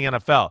 points in the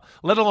NFL,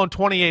 let alone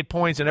 28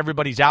 points and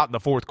everybody's out in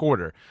the fourth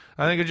quarter.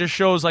 I think it just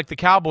shows, like the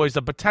Cowboys,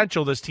 the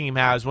potential this team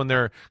has when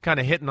they're kind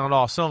of hitting on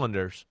all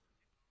cylinders.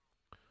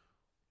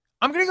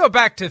 I'm going to go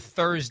back to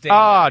Thursday.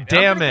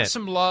 Damn it. Give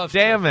some love.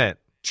 Damn it.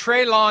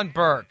 Treylon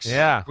Burks.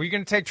 Yeah. Were you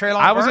going to take Treylon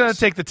Burks? I was going to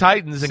take the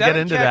Titans and get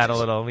into that a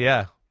little.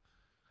 Yeah.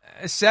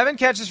 7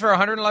 catches for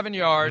 111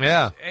 yards.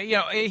 Yeah. You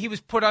know, he was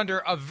put under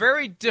a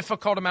very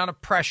difficult amount of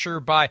pressure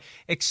by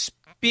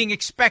being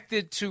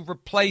expected to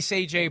replace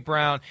A.J.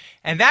 Brown.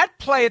 And that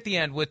play at the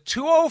end with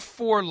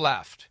 2:04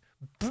 left,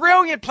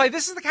 brilliant play.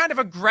 This is the kind of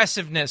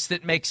aggressiveness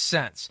that makes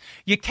sense.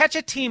 You catch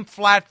a team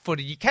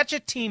flat-footed. You catch a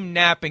team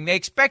napping. They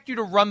expect you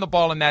to run the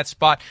ball in that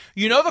spot.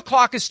 You know the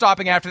clock is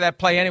stopping after that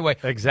play anyway.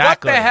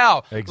 Exactly. What the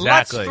hell?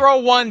 Exactly. Let's throw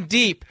one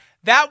deep.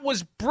 That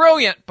was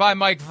brilliant by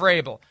Mike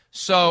Vrabel.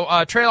 So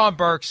Treylon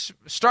Burks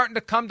starting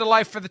to come to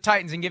life for the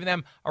Titans and giving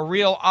them a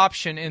real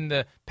option in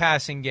the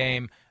passing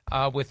game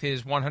with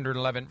his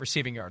 111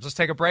 receiving yards. Let's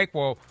take a break.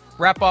 We'll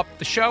wrap up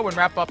the show and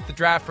wrap up the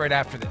draft right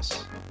after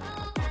this.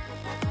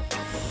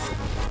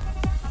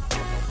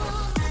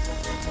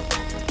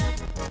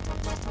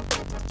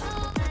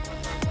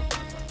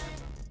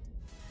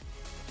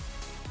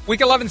 Week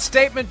 11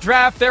 statement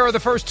draft. There are the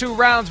first 2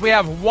 rounds. We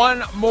have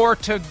 1 more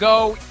to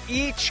go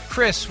each.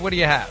 Chris, what do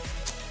you have?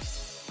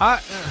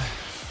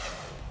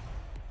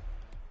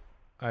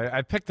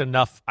 I picked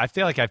enough. I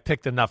feel like I've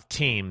picked enough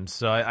teams,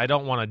 so I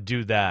don't want to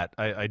do that.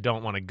 I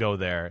don't want to go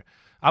there.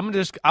 I'm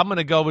going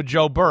to go with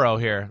Joe Burrow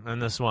here in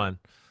this one.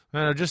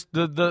 Just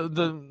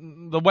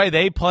the way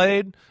they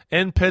played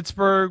in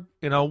Pittsburgh,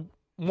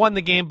 won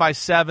the game by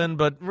 7,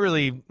 but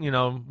really,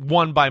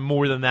 won by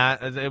more than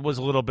that. It was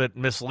a little bit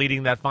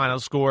misleading, that final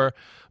score.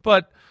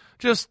 But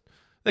just,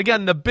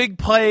 again, the big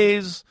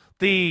plays,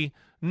 the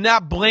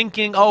not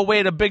blinking, oh,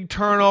 wait, a big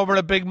turnover,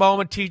 a big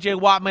moment. T.J.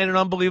 Watt made an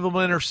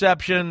unbelievable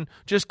interception,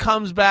 just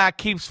comes back,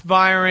 keeps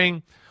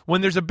firing.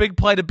 When there's a big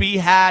play to be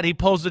had, he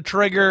pulls the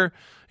trigger,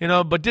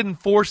 but didn't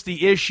force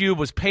the issue,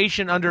 was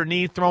patient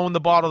underneath, throwing the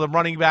ball to the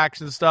running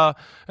backs and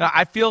stuff.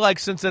 I feel like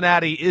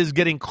Cincinnati is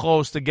getting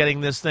close to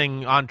getting this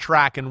thing on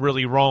track and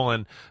really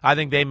rolling. I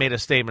think they made a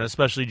statement,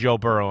 especially Joe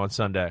Burrow on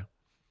Sunday.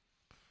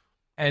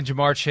 And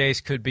Jamar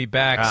Chase could be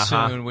back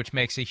soon, which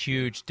makes a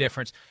huge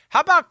difference.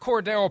 How about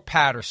Cordero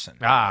Patterson?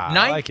 I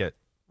like it.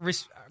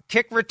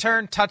 Kick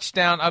return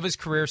touchdown of his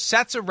career,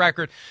 sets a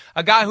record.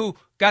 A guy who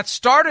got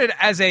started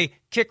as a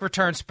kick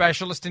return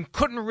specialist and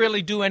couldn't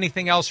really do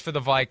anything else for the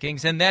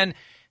Vikings, and then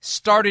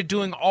started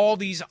doing all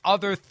these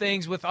other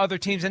things with other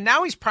teams. And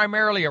now he's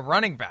primarily a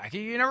running back.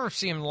 You never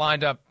see him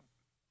lined up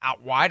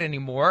out wide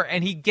anymore,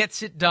 and he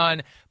gets it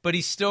done, but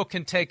he still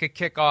can take a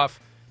kickoff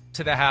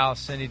to the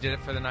house, and he did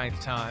it for the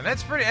 9th time.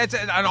 It's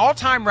an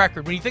all-time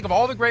record. When you think of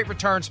all the great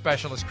return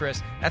specialists,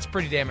 Chris, that's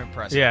pretty damn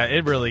impressive. Yeah,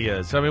 it really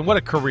is. I mean, what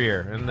a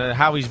career, and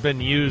how he's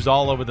been used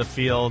all over the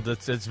field.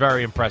 It's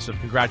very impressive.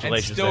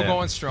 Congratulations. And still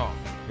going strong.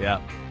 Yeah.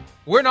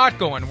 We're not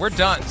going. We're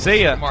done.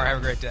 See ya. Tomorrow. Have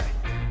a great day.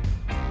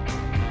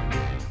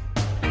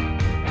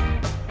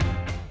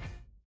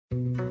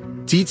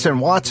 Dietz &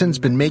 Watson's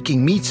been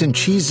making meats and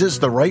cheeses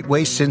the right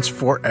way since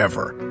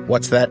forever.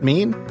 What's that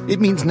mean? It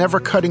means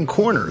never cutting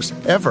corners,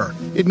 ever.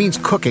 It means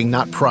cooking,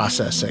 not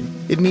processing.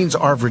 It means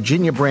our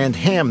Virginia brand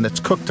ham that's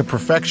cooked to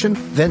perfection,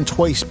 then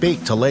twice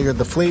baked to layer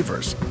the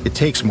flavors. It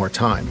takes more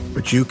time,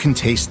 but you can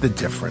taste the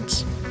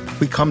difference.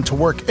 We come to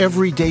work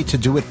every day to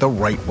do it the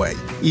right way,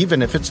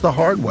 even if it's the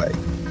hard way.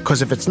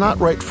 Because if it's not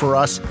right for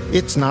us,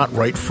 it's not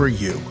right for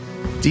you.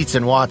 Dietz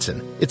 &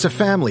 Watson, it's a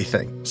family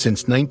thing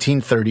since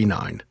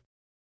 1939.